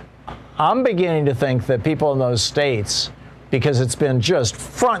 I'm beginning to think that people in those states, because it's been just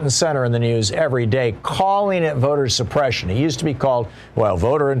front and center in the news every day, calling it voter suppression. It used to be called,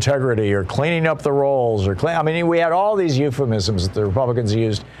 voter integrity or cleaning up the rolls. We had all these euphemisms that the Republicans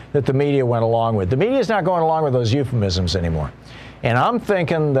used that the media went along with. The media is not going along with those euphemisms anymore. And I'm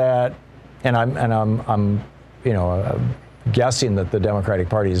thinking that, and I'm guessing that the Democratic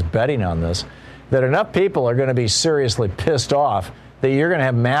Party is betting on this, that enough people are going to be seriously pissed off that you're going to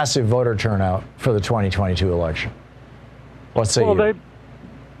have massive voter turnout for the 2022 election. What say you?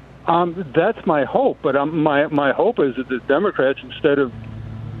 That's my hope, but my hope is that the Democrats, instead of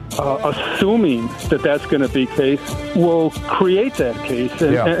assuming that that's going to be the case, will create that case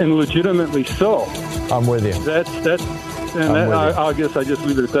and legitimately so. I'm with you. I guess I just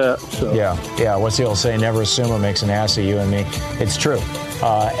leave it at that. So. Yeah. What's the old saying? Never assume what makes an ass of you and me. It's true.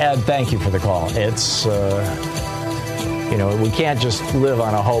 Ed, thank you for the call. It's You know, we can't just live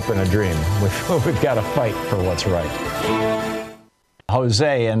on a hope and a dream. We've got to fight for what's right.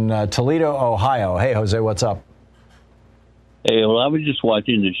 Jose in Toledo, Ohio. Hey, Jose, what's up? Hey, well, I was just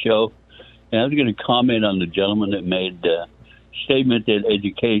watching the show, and I was going to comment on the gentleman that made the statement that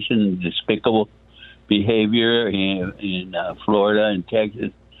education is despicable behavior in Florida and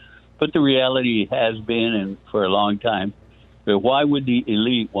Texas. But the reality has been, and for a long time, that why would the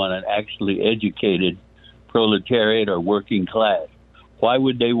elite want an actually educated proletariat or working class? Why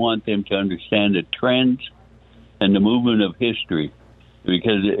would they want them to understand the trends and the movement of history?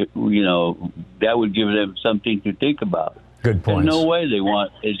 Because, you know, that would give them something to think about. Good point. There's no way they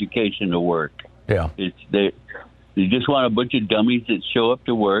want education to work. Yeah. They just want a bunch of dummies that show up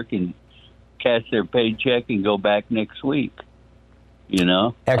to work and cash their paycheck and go back next week. You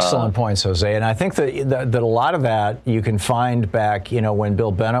know? Excellent points, Jose. And I think that a lot of that you can find back, you know, when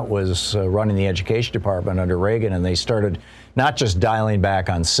Bill Bennett was running the education department under Reagan, and they started not just dialing back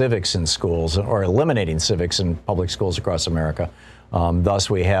on civics in schools or eliminating civics in public schools across America. Thus,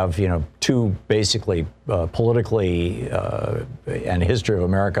 we have, you know, two basically politically and history of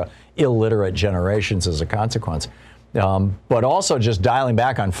America illiterate generations as a consequence. But also just dialing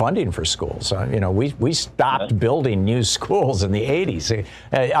back on funding for schools. You know, we stopped building new schools in the 80s.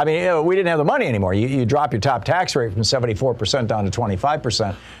 I mean, you know, we didn't have the money anymore. You drop your top tax rate from 74% down to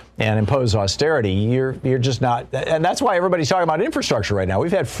 25% and impose austerity. You're just not, and that's why everybody's talking about infrastructure right now.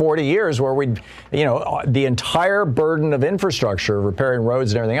 We've had 40 years where you know, the entire burden of infrastructure, repairing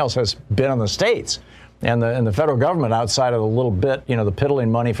roads and everything else, has been on the states. And the federal government, outside of the little bit, you know, the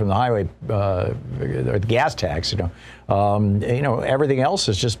piddling money from the highway or the gas tax, you know, everything else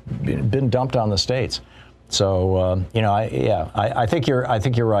has just been dumped on the states. So, you know, I think you're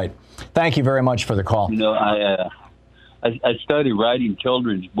right. Thank you very much for the call. You know, I started writing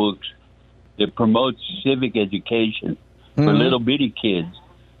children's books that promote civic education for little bitty kids.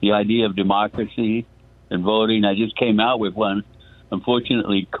 The idea of democracy and voting. I just came out with one.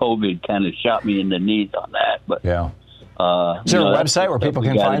 Unfortunately, COVID kind of shot me in the knees on that. But yeah, is there a website where people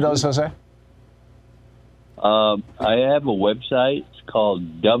can find those, Jose? I have a website. It's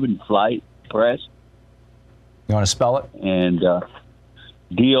called Dove and Flight Press. You want to spell it? And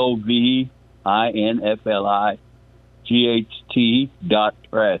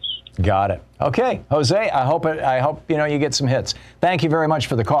DOVINFLIGHT.press. Got it. Okay, Jose. I hope you know you get some hits. Thank you very much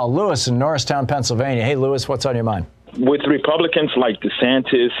for the call, Lewis in Norristown, Pennsylvania. Hey, Lewis, what's on your mind? With Republicans like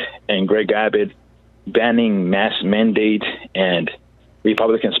DeSantis and Greg Abbott banning mass mandate and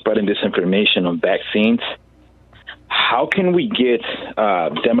Republicans spreading disinformation on vaccines, how can we get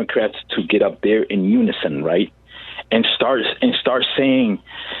Democrats to get up there in unison, right, and start saying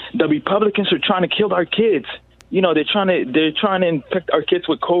the Republicans are trying to kill our kids? You know, they're trying to infect our kids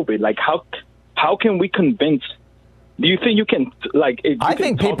with COVID. Like, how can we convince? Do you think you can, like? I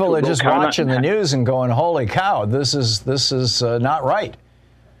think people are just watching the news and going, "Holy cow, this is not right."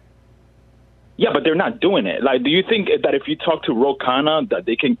 Yeah, but they're not doing it. Like, do you think that if you talk to Ro Khanna, that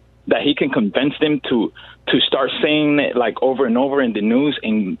he can convince them to start saying it like over and over in the news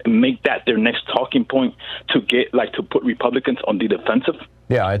and make that their next talking point to put Republicans on the defensive?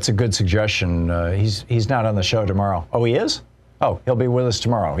 Yeah, it's a good suggestion. He's not on the show tomorrow. Oh, he is? Oh, he'll be with us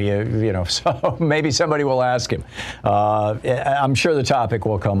tomorrow. You know, so maybe somebody will ask him. I'm sure the topic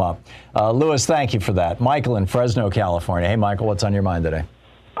will come up. Lewis, thank you for that. Michael in Fresno, California. Hey, Michael, what's on your mind today?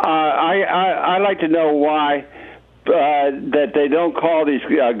 I'd like to know why that they don't call these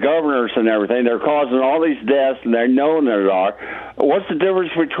governors and everything. They're causing all these deaths, and they're known there are. What's the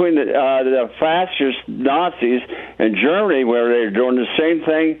difference between the fascist Nazis in Germany, where they're doing the same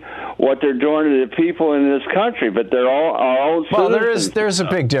thing, what they're doing to the people in this country, but they're all our own citizens? Well, there's a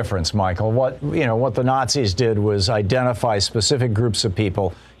big difference, Michael. What the Nazis did was identify specific groups of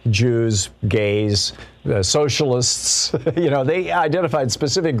people. Jews, gays, socialists, they identified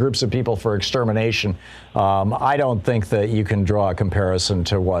specific groups of people for extermination. I don't think that you can draw a comparison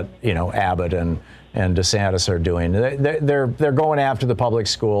to what, Abbott and DeSantis are doing. They're going after the public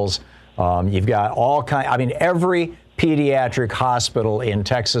schools. You've got every pediatric hospital in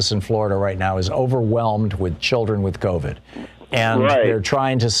Texas and Florida right now is overwhelmed with children with COVID. And they're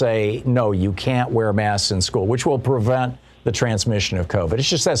trying to say, no, you can't wear masks in school, which will prevent the transmission of COVID. It's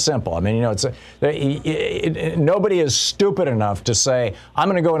just that simple. I mean, nobody is stupid enough to say, I'm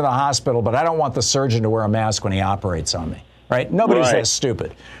going to go into the hospital, but I don't want the surgeon to wear a mask when he operates on me, right? Nobody's that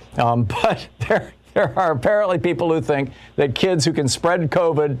stupid. But there are apparently people who think that kids who can spread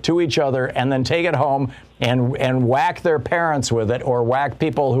COVID to each other and then take it home and whack their parents with it, or whack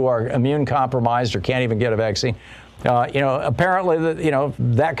people who are immune compromised or can't even get a vaccine. Apparently,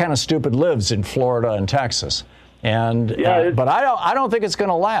 that kind of stupid lives in Florida and Texas. And but I don't think it's going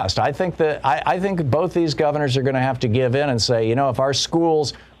to last. I think that I think both these governors are going to have to give in and say, you know, if our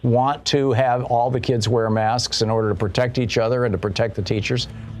schools want to have all the kids wear masks in order to protect each other and to protect the teachers,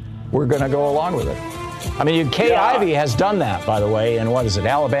 we're going to go along with it. I mean, Kay Ivey has done that, by the way, in what is it,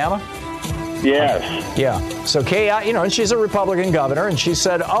 Alabama? Yes. Yeah. So Kay, you know, and she's a Republican governor, and she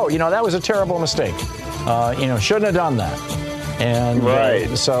said, oh, you know, that was a terrible mistake. You know, shouldn't have done that.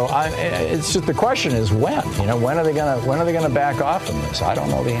 And so it's just the question is when. You know, when are they gonna back off from this? I don't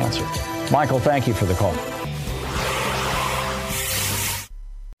know the answer. Michael, thank you for the call.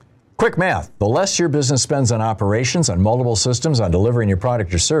 Quick math. The less your business spends on operations, on multiple systems, on delivering your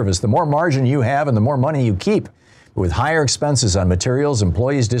product or service, the more margin you have and the more money you keep. With higher expenses on materials,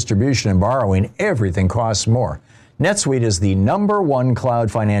 employees, distribution, and borrowing, everything costs more. NetSuite is the #1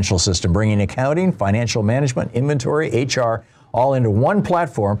 cloud financial system, bringing accounting, financial management, inventory, HR, all into one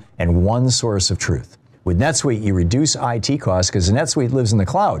platform and one source of truth. With NetSuite, you reduce IT costs because NetSuite lives in the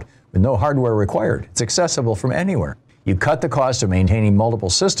cloud with no hardware required. It's accessible from anywhere. You cut the cost of maintaining multiple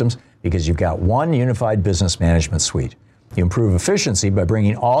systems because you've got one unified business management suite. You improve efficiency by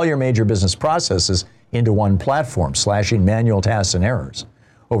bringing all your major business processes into one platform, slashing manual tasks and errors.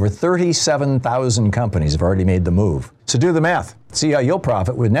 Over 37,000 companies have already made the move. So do the math. See how you'll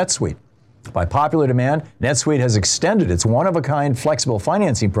profit with NetSuite. By popular demand, NetSuite has extended its one-of-a-kind flexible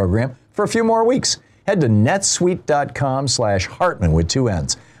financing program for a few more weeks. Head to netsuite.com/Hartman with 2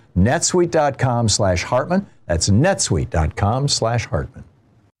 N's. netsuite.com/Hartman. That's netsuite.com/Hartman.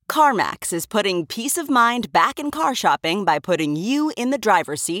 CarMax is putting peace of mind back in car shopping by putting you in the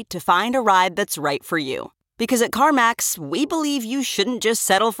driver's seat to find a ride that's right for you. Because at CarMax, we believe you shouldn't just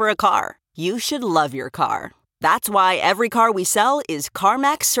settle for a car. You should love your car. That's why every car we sell is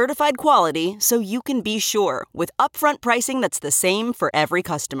CarMax certified quality, so you can be sure with upfront pricing that's the same for every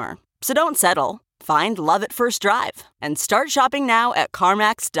customer. So don't settle. Find love at first drive and start shopping now at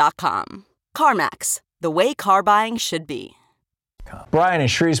CarMax.com. CarMax, the way car buying should be. Brian in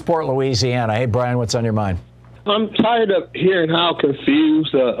Shreveport, Louisiana. Hey, Brian, what's on your mind? I'm tired of hearing how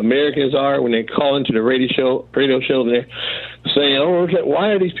confused Americans are when they call into the radio show and they're saying, oh, okay, why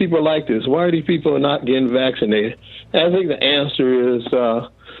are these people like this? Why are these people not getting vaccinated? And I think the answer is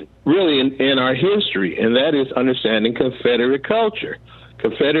really in our history, and that is understanding Confederate culture.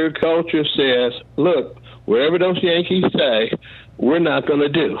 Confederate culture says, look, wherever those Yankees say, we're not going to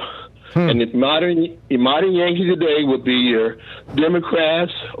do. And the modern Yankee today would be your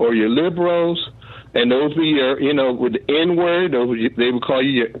Democrats or your liberals, and those be your, you know, with the N-word, they would call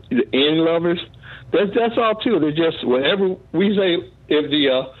you the N-lovers. That's all, too. They're just, whatever we say, if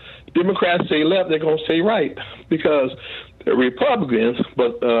the Democrats say left, they're going to say right, because they're Republicans,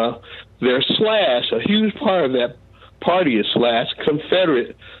 but they're a huge part of that party is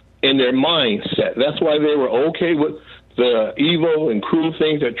Confederate in their mindset. That's why they were okay with the evil and cruel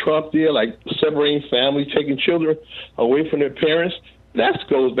things that Trump did, like separating families, taking children away from their parents. That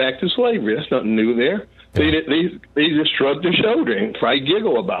goes back to slavery. That's nothing new there. They just shrugged their shoulder and try to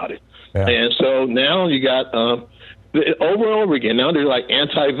giggle about it. Yeah. And so now you got over and over again. Now they're like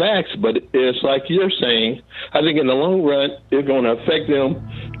anti-vax, but it's like you're saying. I think in the long run, it's going to affect them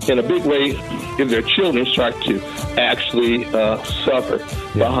in a big way if their children start to actually suffer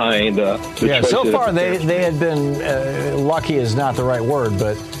behind the choices. So far they had been lucky is not the right word,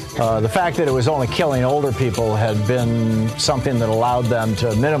 but the fact that it was only killing older people had been something that allowed them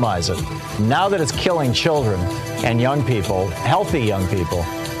to minimize it. Now that it's killing children and young people, healthy young people,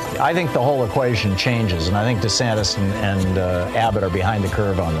 I think the whole equation changes, and I think DeSantis and Abbott are behind the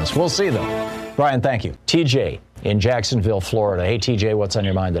curve on this. We'll see, though. Brian, thank you. TJ in Jacksonville, Florida. Hey, TJ, what's on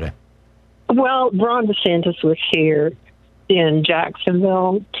your mind today? Well, Ron DeSantis was here in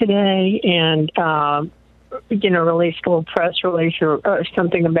Jacksonville today and, released a little press release or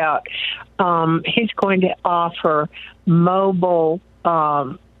something about he's going to offer mobile,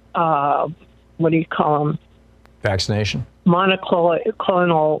 what do you call them? Vaccination?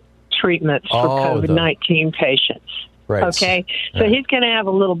 Monoclonal treatments for COVID-19 patients. Right. Okay, so he's going to have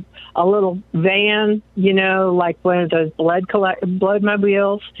a little van, like one of those blood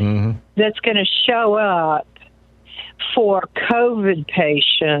mobiles that's going to show up for COVID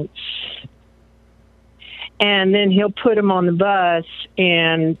patients, and then he'll put them on the bus,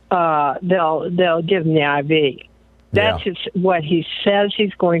 and they'll give them the IV. That's what he says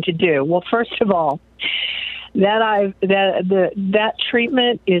he's going to do. Well, first of all, that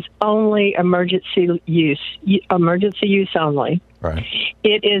treatment is only emergency use only. Right.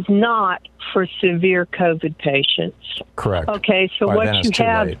 It is not for severe COVID patients. Correct. Okay, so what you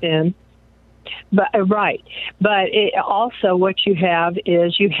have then But right, but also what you have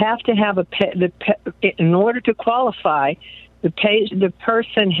is you have to have in order to qualify, the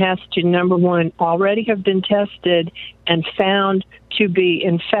person has to, number one, already have been tested and found to be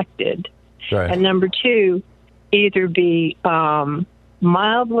infected, right. And number two, either be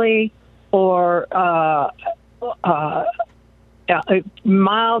mildly or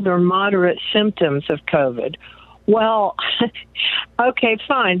mild or moderate symptoms of COVID. Well, okay,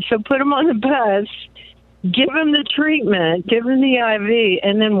 fine. So put them on the bus, give them the treatment, give them the IV,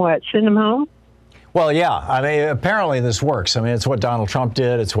 and then what? Send them home? Well, yeah. I mean, apparently this works. I mean, it's what Donald Trump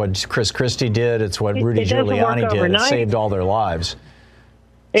did. It's what Chris Christie did. It's what Rudy Giuliani did. It saved all their lives.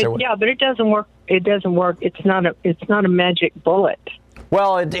 Yeah, but it doesn't work. It doesn't work. It's not a magic bullet.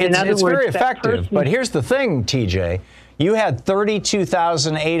 Well, it's very effective. But here's the thing, TJ. You had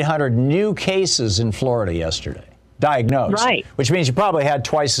 32,800 new cases in Florida yesterday, diagnosed. Right. Which means you probably had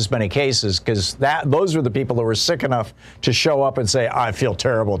twice as many cases, because those were the people that were sick enough to show up and say, I feel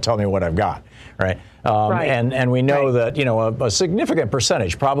terrible, tell me what I've got. Right. Right. And we know that, a significant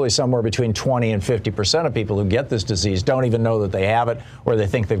percentage, probably somewhere between 20 and 50% of people who get this disease don't even know that they have it, or they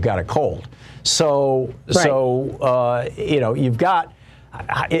think they've got a cold. So you've got,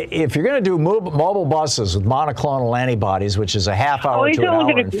 if you're going to do mobile buses with monoclonal antibodies, which is a half hour to an hour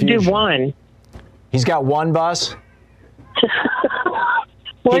infusion. He's only going to do one. He's got one bus?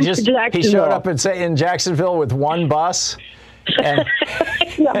 He showed up in Jacksonville with one bus? And,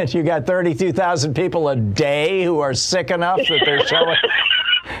 and you got 32,000 people a day who are sick enough that they're showing.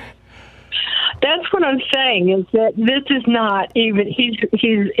 That's what I'm saying, is that this is not even,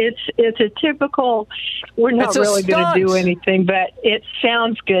 it's a typical, we're not really going to do anything, but it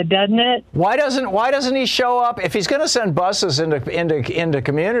sounds good, doesn't it? Why doesn't he show up? If he's going to send buses into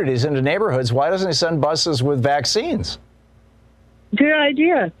communities, into neighborhoods, why doesn't he send buses with vaccines? Good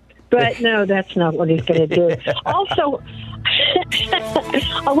idea. But no, that's not what he's going to do. Also,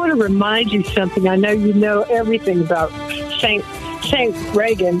 I want to remind you something. I know you know everything about Saint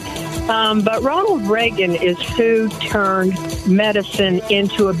Reagan, but Ronald Reagan is who turned medicine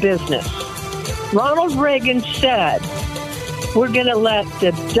into a business. Ronald Reagan said, we're going to let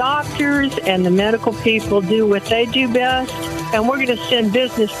the doctors and the medical people do what they do best, and we're going to send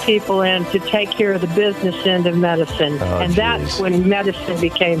business people in to take care of the business end of medicine. That's when medicine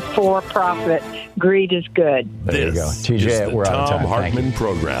became for-profit. Greed is good. There you go. TJ, we're out of time. Tom Hartman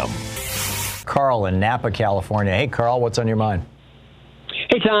Program. Carl in Napa, California. Hey, Carl, what's on your mind?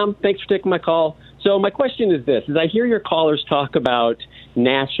 Hey, Tom. Thanks for taking my call. So my question is this. As I hear your callers talk about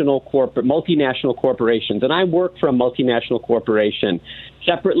multinational corporations, and I work for a multinational corporation.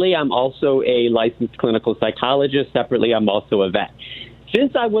 Separately, I'm also a licensed clinical psychologist. Separately, I'm also a vet.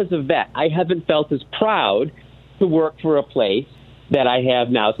 Since I was a vet, I haven't felt as proud to work for a place that I have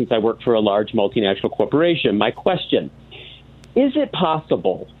now since I work for a large multinational corporation. My question, is it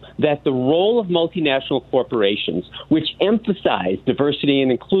possible that the role of multinational corporations, which emphasize diversity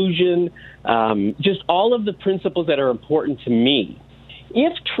and inclusion, just all of the principles that are important to me,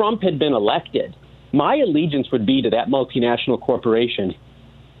 if Trump had been elected, my allegiance would be to that multinational corporation.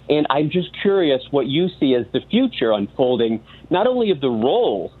 And I'm just curious what you see as the future unfolding, not only of the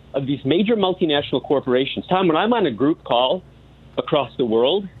role of these major multinational corporations. Tom, when I'm on a group call across the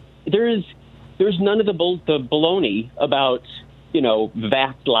world, there's none of the baloney about,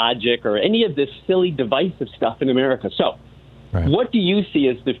 vax logic or any of this silly divisive stuff in America. So what do you see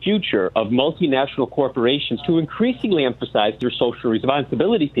as the future of multinational corporations to increasingly emphasize their social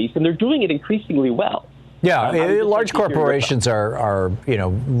responsibility piece? And they're doing it increasingly well. Yeah, large corporations are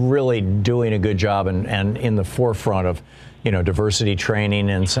really doing a good job and in the forefront of, diversity training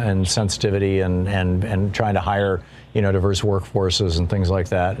and sensitivity and trying to hire, diverse workforces and things like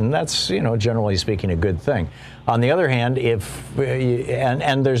that. And that's, generally speaking, a good thing. On the other hand,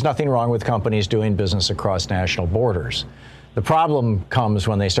 and there's nothing wrong with companies doing business across national borders. The problem comes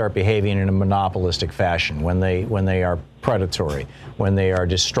when they start behaving in a monopolistic fashion, when they are predatory, when they are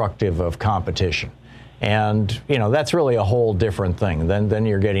destructive of competition. And, that's really a whole different thing. Then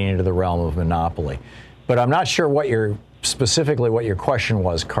you're getting into the realm of monopoly. But I'm not sure what your question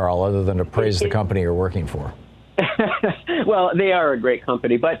was, Carl, other than to praise the company you're working for. Well, they are a great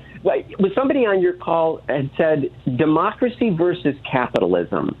company. But was somebody on your call had said democracy versus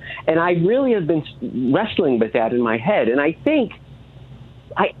capitalism? And I really have been wrestling with that in my head. And I think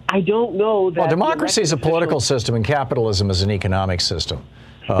I don't know that. Well, democracy is a political system and capitalism is an economic system.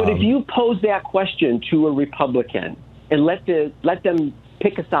 But if you pose that question to a Republican and let them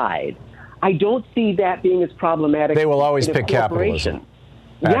pick a side, I don't see that being as problematic. They will always pick capitalism.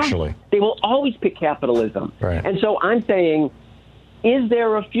 Actually, they will always pick capitalism. Right. And so I'm saying, is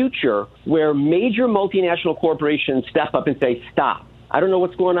there a future where major multinational corporations step up and say, stop? I don't know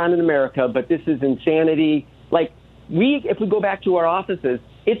what's going on in America, but this is insanity. Like, if we go back to our offices,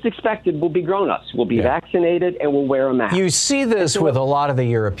 it's expected we'll be grown-ups. We'll be vaccinated and we'll wear a mask. You see this with a lot of the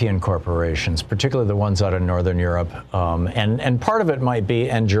European corporations, particularly the ones out of Northern Europe. And part of it might be,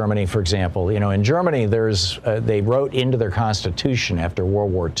 and Germany, for example. In Germany, they wrote into their constitution after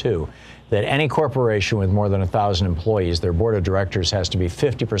World War II that any corporation with more than 1,000 employees, their board of directors has to be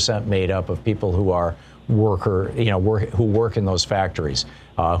 50% made up of people who are who work in those factories,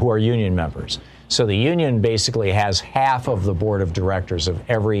 who are union members. So the union basically has half of the board of directors of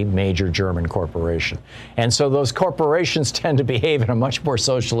every major German corporation. And so those corporations tend to behave in a much more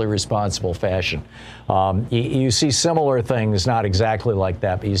socially responsible fashion. You see similar things, not exactly like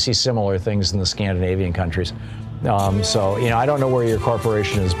that, but you see similar things in the Scandinavian countries. So, I don't know where your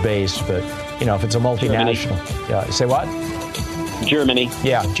corporation is based, but, if it's a multinational. Say what? Germany.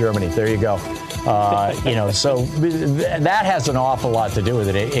 Yeah, Germany. There you go. So that has an awful lot to do with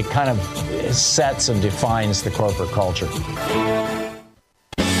it. It kind of sets and defines the corporate culture.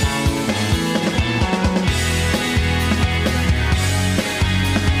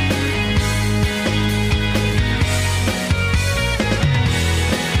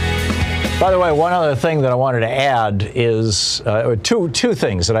 By the way, one other thing that I wanted to add is two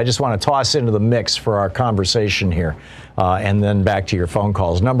things that I just want to toss into the mix for our conversation here, and then back to your phone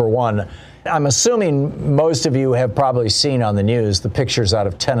calls. Number one, I'm assuming most of you have probably seen on the news the pictures out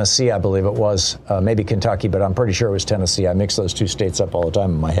of Tennessee, I believe it was, maybe Kentucky, but I'm pretty sure it was Tennessee. I mix those two states up all the time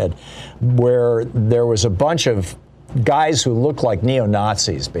in my head, where there was a bunch of guys who looked like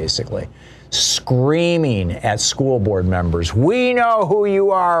neo-Nazis, basically, screaming at school board members, "We know who you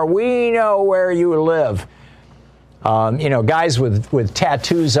are. We know where you live." Guys with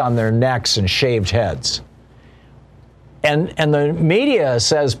tattoos on their necks and shaved heads. And the media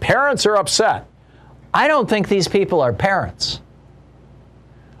says parents are upset. I don't think these people are parents.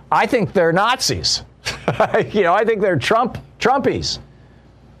 I think they're Nazis. I think they're Trumpies.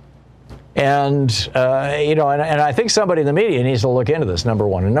 And I think somebody in the media needs to look into this, number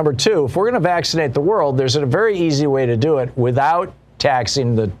one. And number two, if we're going to vaccinate the world, there's a very easy way to do it without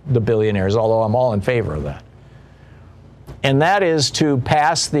taxing the billionaires, although I'm all in favor of that. And that is to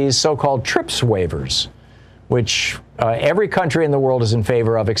pass these so-called TRIPS waivers, which every country in the world is in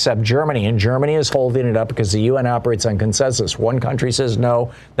favor of except Germany. And Germany is holding it up because the UN operates on consensus. One country says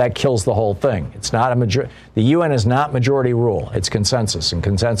no, that kills the whole thing. It's not the UN is not majority rule. It's consensus. And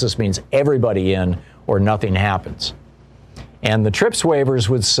consensus means everybody in or nothing happens. And the TRIPS waivers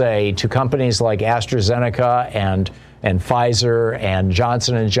would say to companies like AstraZeneca and Pfizer and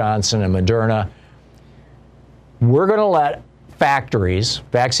Johnson & Johnson and Moderna, we're going to let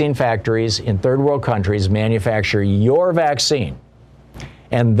vaccine factories in third world countries manufacture your vaccine.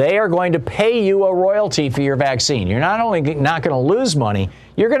 And they are going to pay you a royalty for your vaccine. You're not only not going to lose money,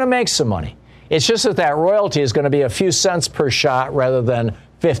 you're going to make some money. It's just that royalty is going to be a few cents per shot rather than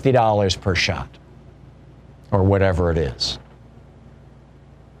 $50 per shot or whatever it is.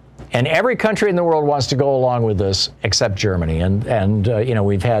 And every country in the world wants to go along with this except Germany. And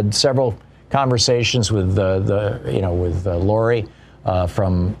we've had several conversations with Lori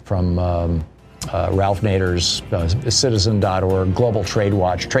from Ralph Nader's Citizen.org, Global Trade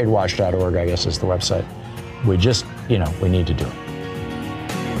Watch, TradeWatch.org, I guess is the website. We just, we need to do it.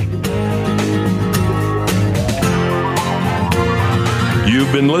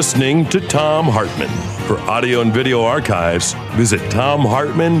 You've been listening to Thom Hartmann. For audio and video archives, visit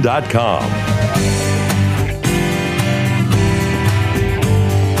thomhartmann.com.